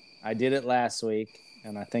game. I did it last week,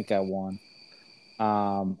 and I think I won.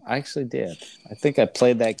 I actually did. I think I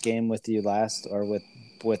played that game with you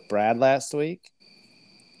with Brad last week.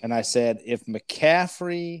 And I said, if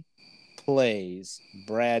McCaffrey plays,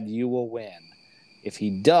 Brad, you will win. If he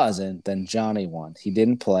doesn't, then Johnny won. He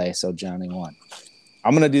didn't play, so Johnny won.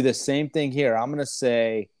 I'm going to do the same thing here. I'm going to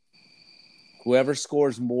say whoever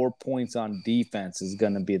scores more points on defense is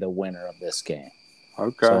going to be the winner of this game.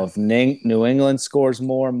 Okay. So if New England scores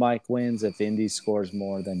more, Mike wins. If Indy scores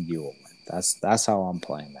more, then you will win. That's how I'm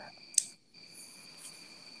playing that.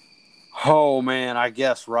 Oh, man, I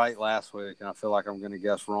guessed right last week, and I feel like I'm going to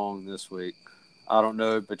guess wrong this week. I don't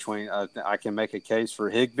know between I can make a case for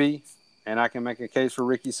Higbee, and I can make a case for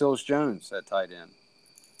Ricky Seals-Jones at tight end.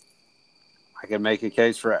 I can make a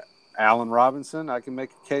case for Allen Robinson. I can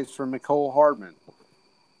make a case for Mecole Hardman.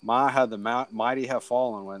 The mighty have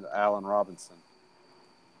fallen with Allen Robinson.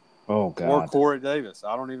 Oh, God. Or Corey Davis.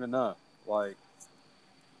 I don't even know.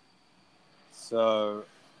 So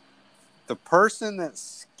the person that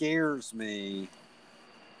scares me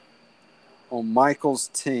on Michael's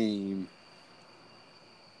team,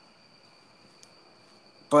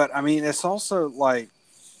 but I mean, it's also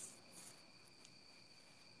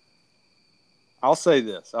I'll say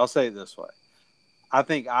it this way. I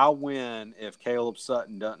think I'll win if Caleb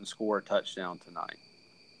Sutton doesn't score a touchdown tonight.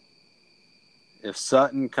 If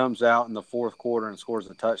Sutton comes out in the fourth quarter and scores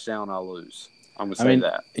a touchdown, I'll lose. I'm going to say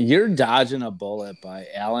that. You're dodging a bullet by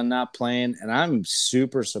Allen not playing, and I'm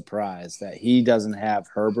super surprised that he doesn't have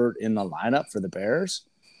Herbert in the lineup for the Bears.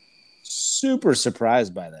 Super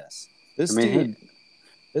surprised by this. This dude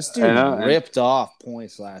ripped off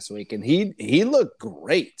points last week, and he looked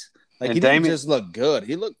great. He didn't just look good.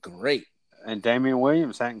 He looked great. And Damian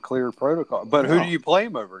Williams hadn't cleared protocol. But who do you play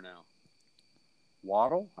him over now?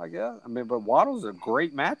 Waddle, I guess. I mean, but Waddle's a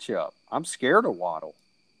great matchup. I'm scared of Waddle.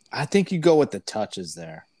 I think you go with the touches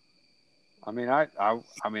there. I mean,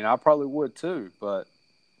 I probably would too, but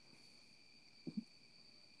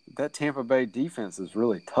that Tampa Bay defense is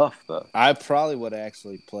really tough, though. I probably would have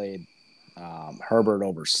actually played Herbert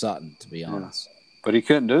over Sutton, to be honest. Yeah. But he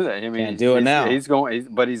couldn't do that. I mean, can't do it now.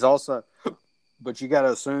 But you got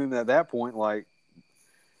to assume that at that point,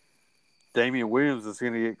 Damian Williams is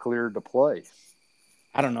going to get cleared to play.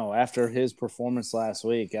 I don't know. After his performance last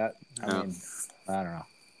week, I mean, I don't know.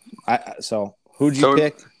 So who'd you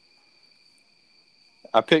pick?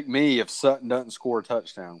 I picked me if Sutton doesn't score a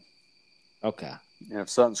touchdown. Okay. And if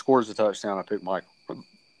Sutton scores a touchdown, I pick Michael.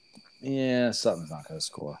 Yeah, Sutton's not going to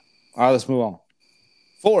score. All right, let's move on.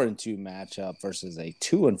 4-2 matchup versus a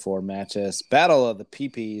 2-4 matchup. Battle of the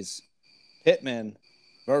PPs. Pittman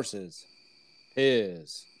versus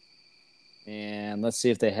Piz. And let's see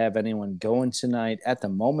if they have anyone going tonight. At the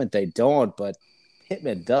moment, they don't, but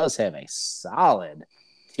Pittman does have a solid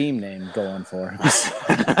team name going for him.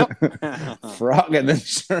 Frog in the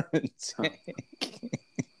Sherman tank.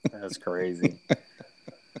 That's crazy.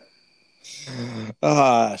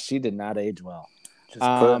 She did not age well.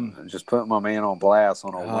 Just putting my man on blast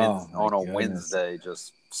on a Wednesday,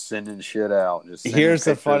 just sending shit out. Here's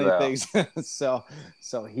the funny thing. so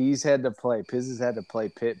he's had to play. Piz has had to play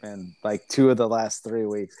Pittman 2 of the last 3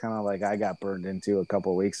 weeks, kind of like I got burned into a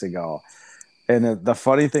couple weeks ago. And the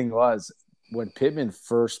funny thing was, when Pittman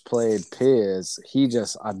first played Piz, he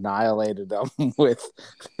just annihilated them with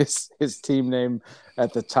his team name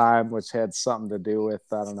at the time, which had something to do with,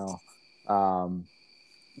 I don't know,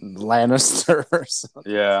 Lannister or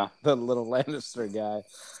something. Yeah. The little Lannister guy.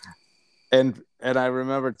 And I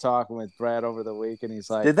remember talking with Brad over the week, and he's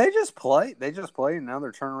like, "Did they just play? They just played, and now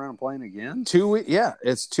they're turning around and playing again?" 2 weeks. Yeah,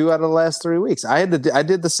 it's 2 out of the last 3 weeks. I did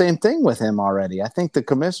the same thing with him already. I think the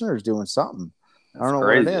commissioner's doing something. I don't know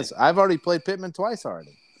what it is. I've already played Pittman twice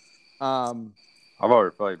already. I've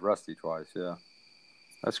already played Rusty twice. Yeah,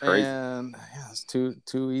 that's crazy. And yeah, it's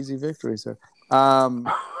two easy victories there.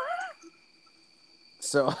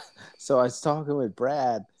 So I was talking with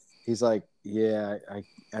Brad. He's like, "Yeah,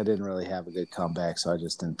 I didn't really have a good comeback, so I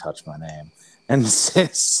just didn't touch my name." And the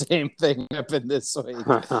same thing happened this week.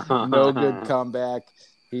 No good comeback.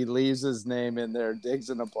 He leaves his name in there, digs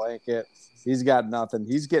in a blanket. He's got nothing.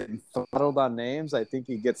 He's getting throttled on names. I think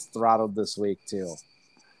he gets throttled this week too.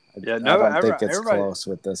 I don't think it's close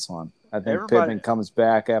with this one. I think Pittman comes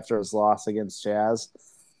back after his loss against Jazz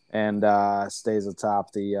and stays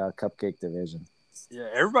atop the Cupcake division. Yeah,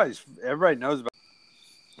 everybody knows about.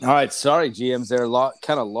 All right, sorry, GMs. There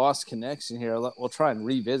kind of lost connection here. We'll try and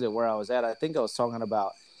revisit where I was at. I think I was talking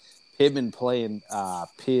about Pittman playing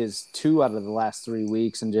Piz 2 out of the last 3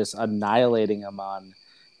 weeks and just annihilating him on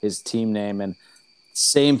his team name. And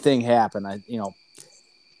same thing happened.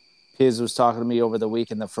 Piz was talking to me over the week,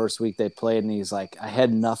 and the first week they played, and he's like, I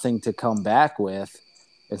had nothing to come back with,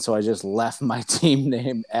 and so I just left my team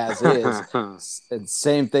name as is. And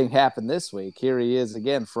same thing happened this week. Here he is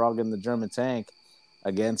again, Frog in the German tank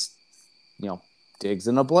against, Diggs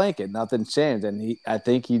in a blanket. Nothing changed. And I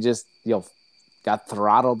think he just, got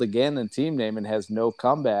throttled again in team name and has no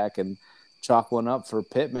comeback. And chalk one up for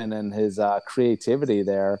Pittman and his creativity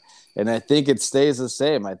there. And I think it stays the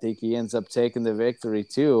same. I think he ends up taking the victory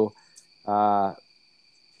too. I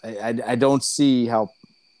don't see how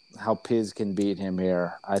Piz can beat him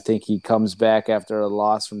here. I think he comes back after a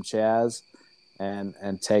loss from Chaz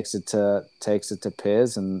and takes it to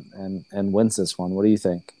Piz and wins this one. What do you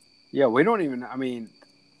think? Yeah, we don't even. I mean,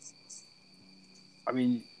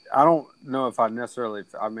 I don't know if I necessarily.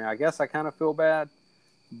 I mean, I guess I kind of feel bad,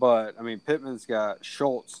 but I mean, Pittman's got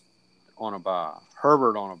Schultz on a bye,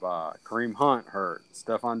 Herbert on a bye, Kareem Hunt hurt,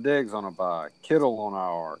 Stephon Diggs on a bye, Kittle on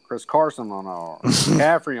IR, Chris Carson on IR,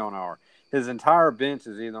 McCaffrey on IR. His entire bench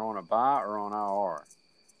is either on a bye or on IR.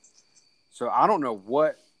 So I don't know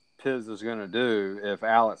what Piz is going to do if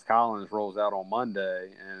Alex Collins rolls out on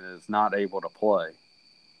Monday and is not able to play.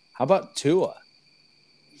 How about Tua?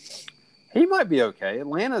 He might be okay.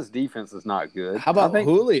 Atlanta's defense is not good. How about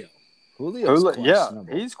Julio? Julio's questionable.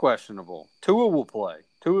 Yeah, he's questionable. Tua will play.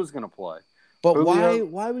 Tua's going to play. But Julio,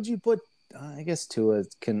 why would you put I guess Tua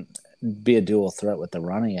can be a dual threat with the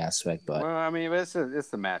running aspect, but well, I mean, it's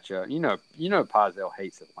the matchup. You know, Pazell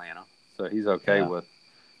hates Atlanta, so he's okay with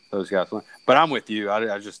those guys. But I'm with you. I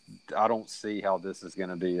don't see how this is going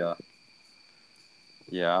to be.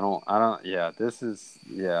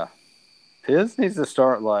 Piz needs to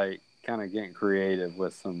start like kind of getting creative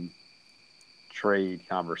with some trade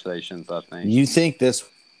conversations. I think. You think this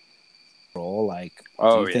role like?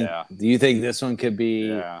 Do you think this one could be?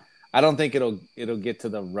 Yeah. I don't think it'll get to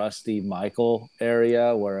the Rusty Michael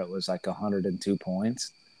area where it was like 102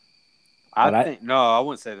 points. I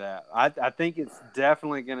wouldn't say that. I think it's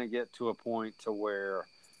definitely going to get to a point to where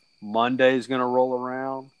Monday's going to roll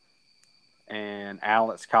around and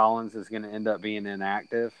Alex Collins is going to end up being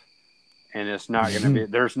inactive, and it's not going to be.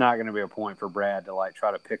 There's not going to be a point for Brad to like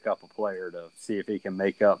try to pick up a player to see if he can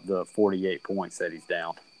make up the 48 points that he's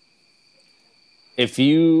down. If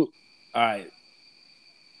you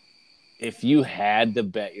had to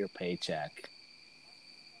bet your paycheck,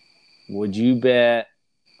 would you bet?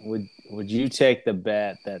 Would you take the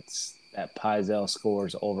bet that Pizell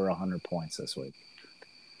scores over 100 points this week?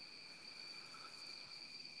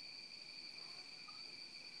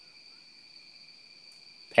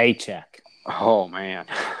 Paycheck. Oh man,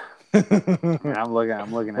 I'm looking at.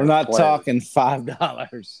 We're not talking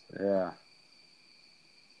 $5. Yeah.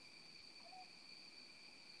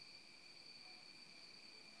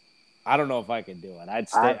 I don't know if I can do it. I'd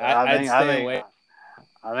stay. I'd stay away.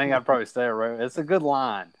 I think I'd probably stay away. It's a good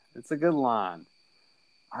line.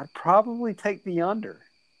 I'd probably take the under.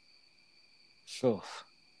 Sure.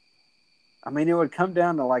 I mean, it would come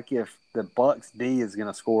down to like if the Bucks D is going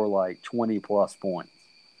to score like 20 plus points.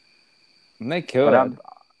 And they could. But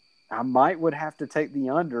I would have to take the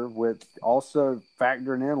under with also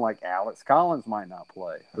factoring in like Alex Collins might not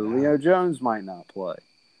play. Julio Jones might not play.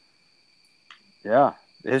 Yeah.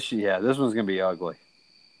 This one's going to be ugly.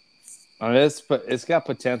 It's got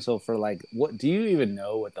potential for like, what do you even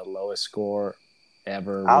know what the lowest score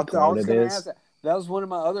ever recorded is? That was one of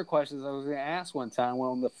my other questions I was going to ask one time.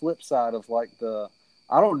 Well, on the flip side of like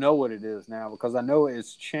I don't know what it is now because I know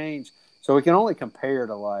it's changed. So we can only compare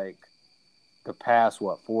to like the past,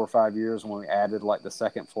 4 or 5 years when we added like the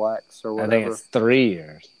second flex or whatever. I think it's 3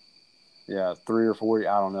 years. Yeah, 3 or 4.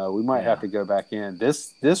 I don't know. We might have to go back in.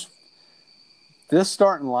 This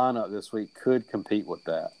starting lineup this week could compete with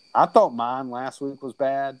that. I thought mine last week was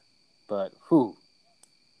bad, but whew.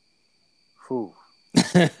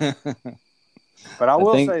 But I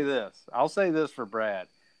will say this. I'll say this for Brad.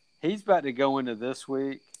 He's about to go into this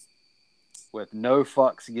week with no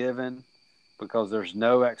fucks given because there's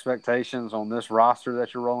no expectations on this roster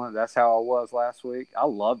that you're rolling. That's how I was last week. I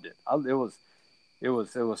loved it. It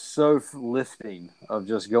was so lifting of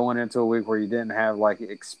just going into a week where you didn't have like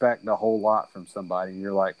expect a whole lot from somebody. And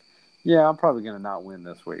you're like, yeah, I'm probably going to not win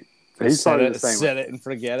this week. So he's probably the same. Set it and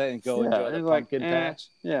forget it and go enjoy the pumpkin patch.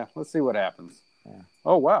 Yeah, let's see what happens. Yeah.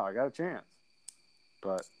 Oh wow, I got a chance.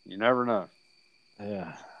 But you never know.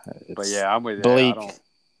 Yeah. But yeah, I'm with you. Bleak.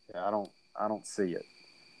 I don't see it.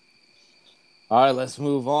 All right, let's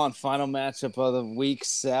move on. Final matchup of the week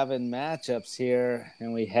 7 matchups here,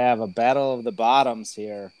 and we have a battle of the bottoms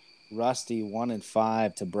here. Rusty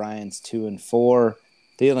 1-5 to Brian's 2-4.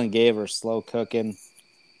 Thielen gave her slow cooking.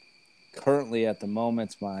 Currently, at the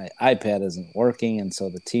moment, my iPad isn't working, and so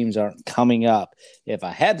the teams aren't coming up. If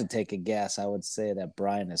I had to take a guess, I would say that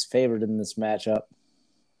Brian is favored in this matchup.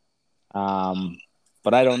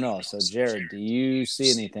 But I don't know. So, Jared, do you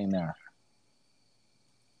see anything there?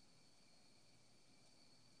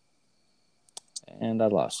 And I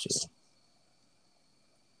lost you.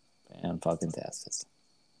 And fucking tastic.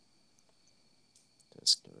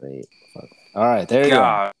 That's great. Fuck. All right, there you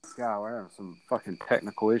go. God, we're having some fucking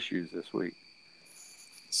technical issues this week.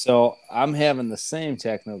 So I'm having the same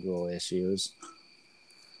technical issues.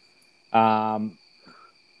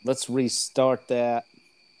 Let's restart that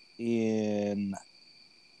in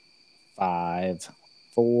 5,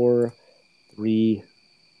 4, 3,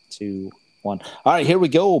 2, 1. All right, here we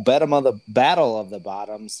go. Battle of the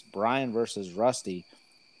bottoms. Brian versus Rusty.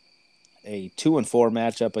 A 2-4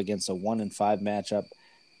 matchup against a 1-5 matchup.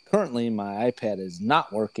 Currently, my iPad is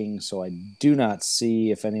not working, so I do not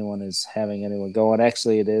see if anyone is having anyone going.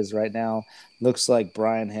 Actually, it is right now. Looks like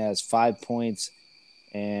Brian has 5 points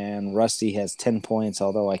and Rusty has 10 points,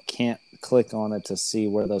 although I can't click on it to see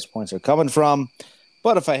where those points are coming from.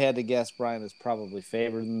 But if I had to guess, Brian is probably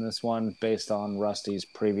favored in this one based on Rusty's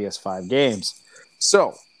previous 5 games.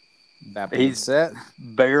 So, that being said,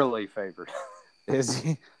 barely favored. Is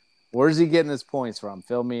he? Where's he getting his points from?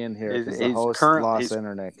 Fill me in here because the host lost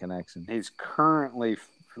internet connection. He's currently,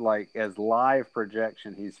 like, as live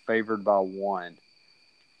projection, he's favored by 1.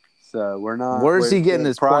 So we're not. Where's he getting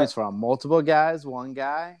his points from? Multiple guys? One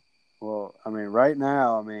guy? Well, I mean, right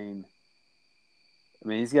now, I mean,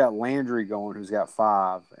 he's got Landry going, who's got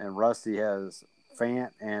 5, and Rusty has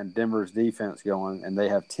Fant and Denver's defense going, and they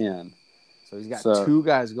have 10. So he's got 2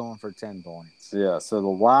 guys going for 10 points. Yeah, so the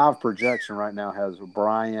live projection right now has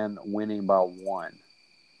Brian winning by 1.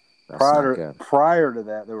 Prior to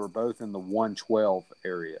that, they were both in the 112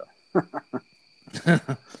 area.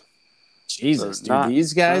 Jesus, do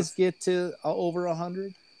these guys get to over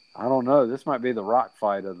 100? I don't know. This might be the rock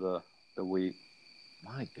fight of the week.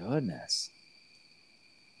 My goodness.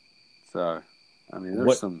 So, I mean,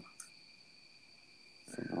 there's some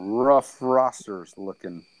rough rosters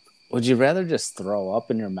looking. Would you rather just throw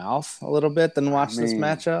up in your mouth a little bit than watch this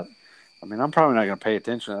matchup? I mean, I'm probably not going to pay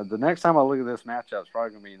attention. The next time I look at this matchup, it's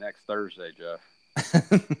probably going to be next Thursday, Jeff.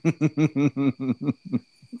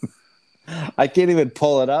 I can't even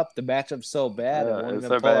pull it up. The matchup's so bad. It's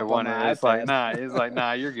so bad. It's like,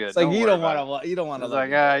 nah, you're good. It's like you don't want to. You don't want to. It's like,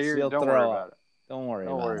 don't worry about it. Don't worry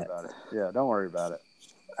about it. Yeah, don't worry about it.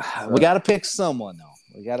 We got to pick someone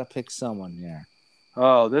though. We got to pick someone here.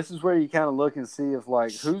 Oh, this is where you kind of look and see if,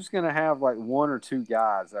 like, who's going to have, like, 1 or 2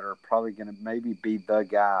 guys that are probably going to maybe be the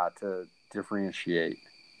guy to differentiate.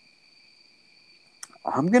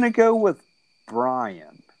 I'm going to go with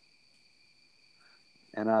Brian.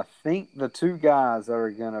 And I think the 2 guys that are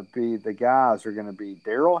going to be the guys are going to be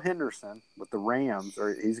Daryl Henderson with the Rams.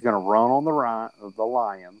 Or he's going to run on the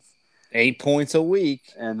Lions. 8 points a week.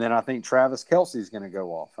 And then I think Travis Kelce's going to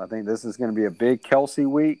go off. I think this is going to be a big Kelce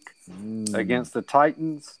week against the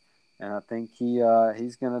Titans. And I think he's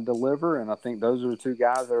going to deliver. And I think those are the 2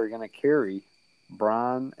 guys that are going to carry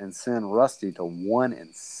Brian and send Rusty to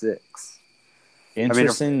 1-6.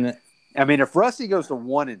 Interesting. I mean, if Rusty goes to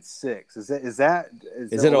 1-6, is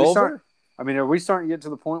it over? I mean, are we starting to get to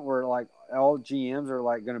the point where, like, all GMs are,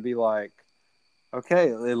 like, going to be like,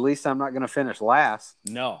 okay, at least I'm not going to finish last?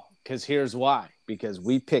 No. Because here's why. Because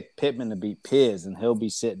we picked Pittman to beat Piz, and he'll be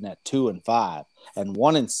sitting at 2-5, and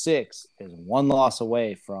 1-6 is 1 loss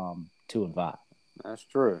away from 2-5. That's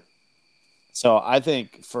true. So I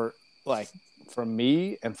think for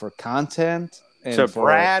me and for content, and so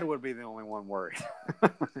Brad would be the only one worried.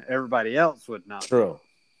 Everybody else would not. True.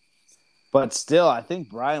 But still, I think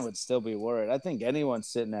Brian would still be worried. I think anyone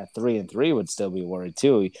sitting at 3-3 would still be worried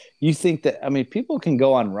too. You think that? I mean, people can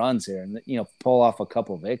go on runs here and pull off a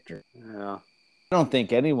couple victories. Yeah. I don't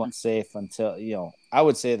think anyone's safe until I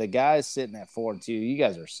would say the guys sitting at 4-2, you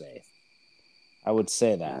guys are safe. I would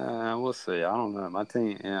say that. We'll see. I don't know. My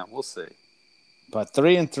team. Yeah, we'll see. But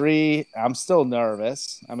 3-3, I'm still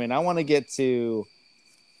nervous. I mean, I want to get to.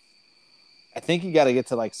 I think you got to get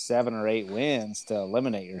to like 7 or 8 wins to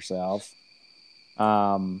eliminate yourself.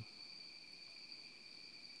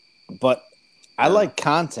 But I like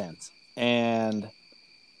content, and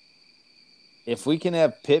if we can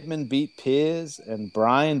have Pittman beat Piz and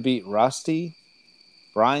Brian beat Rusty,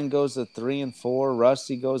 Brian goes to 3-4,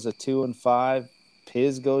 Rusty goes to 2-5,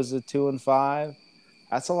 Piz goes to 2-5.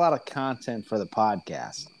 That's a lot of content for the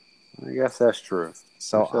podcast. I guess that's true.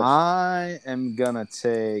 So I am gonna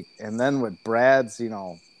take, and then with Brad's,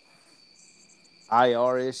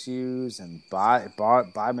 IR issues and buy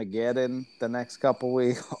Mageddon the next couple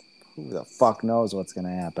weeks. Who the fuck knows what's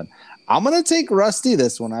gonna happen? I'm gonna take Rusty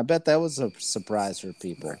this one. I bet that was a surprise for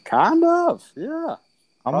people. Kind of, yeah.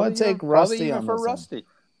 I'm gonna take Rusty on this Rusty. One.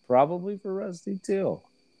 Probably for Rusty too.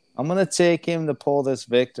 I'm gonna take him to pull this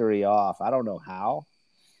victory off. I don't know how,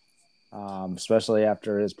 especially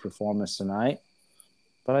after his performance tonight,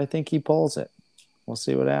 but I think he pulls it. We'll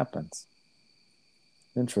see what happens.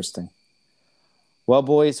 Interesting. Well,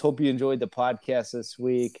 boys, hope you enjoyed the podcast this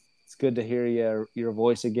week. It's good to hear your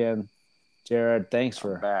voice again. Jared, thanks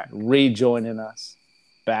for rejoining us.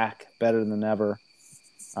 Back better than ever.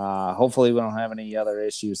 Hopefully we don't have any other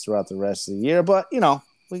issues throughout the rest of the year, but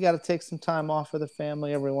we got to take some time off for the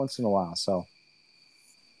family every once in a while.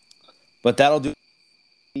 But that'll do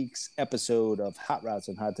week's episode of Hot Routes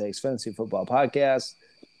and Hot Takes Fantasy Football Podcast.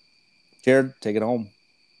 Jared, take it home.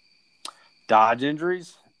 Dodge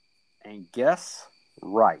injuries and guess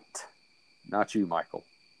right. Not you, Michael.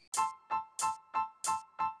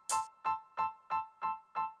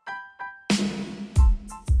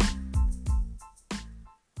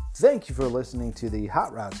 Thank you for listening to the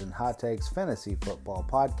Hot Routes and Hot Takes Fantasy Football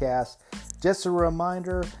Podcast. Just a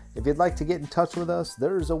reminder, if you'd like to get in touch with us,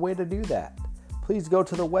 there's a way to do that. Please go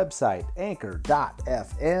to the website,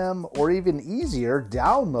 anchor.fm, or even easier,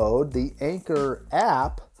 download the Anchor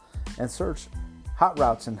app and search Hot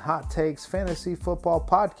Routes and Hot Takes Fantasy Football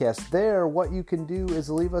Podcast. There, what you can do is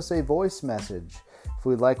leave us a voice message. If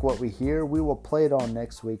we like what we hear, we will play it on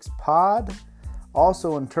next week's pod.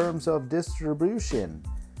 Also, in terms of distribution,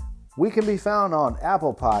 we can be found on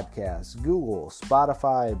Apple Podcasts, Google,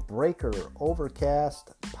 Spotify, Breaker,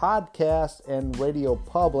 Overcast, Podcast, and Radio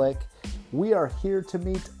Public. We are here to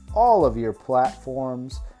meet all of your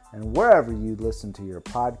platforms and wherever you listen to your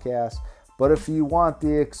podcast. But if you want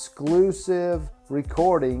the exclusive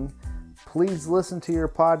recording, please listen to your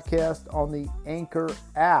podcast on the Anchor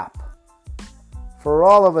app. For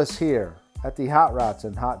all of us here at the Hot Routes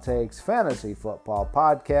and Hot Takes Fantasy Football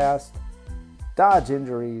Podcast, dodge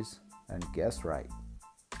injuries and guess right.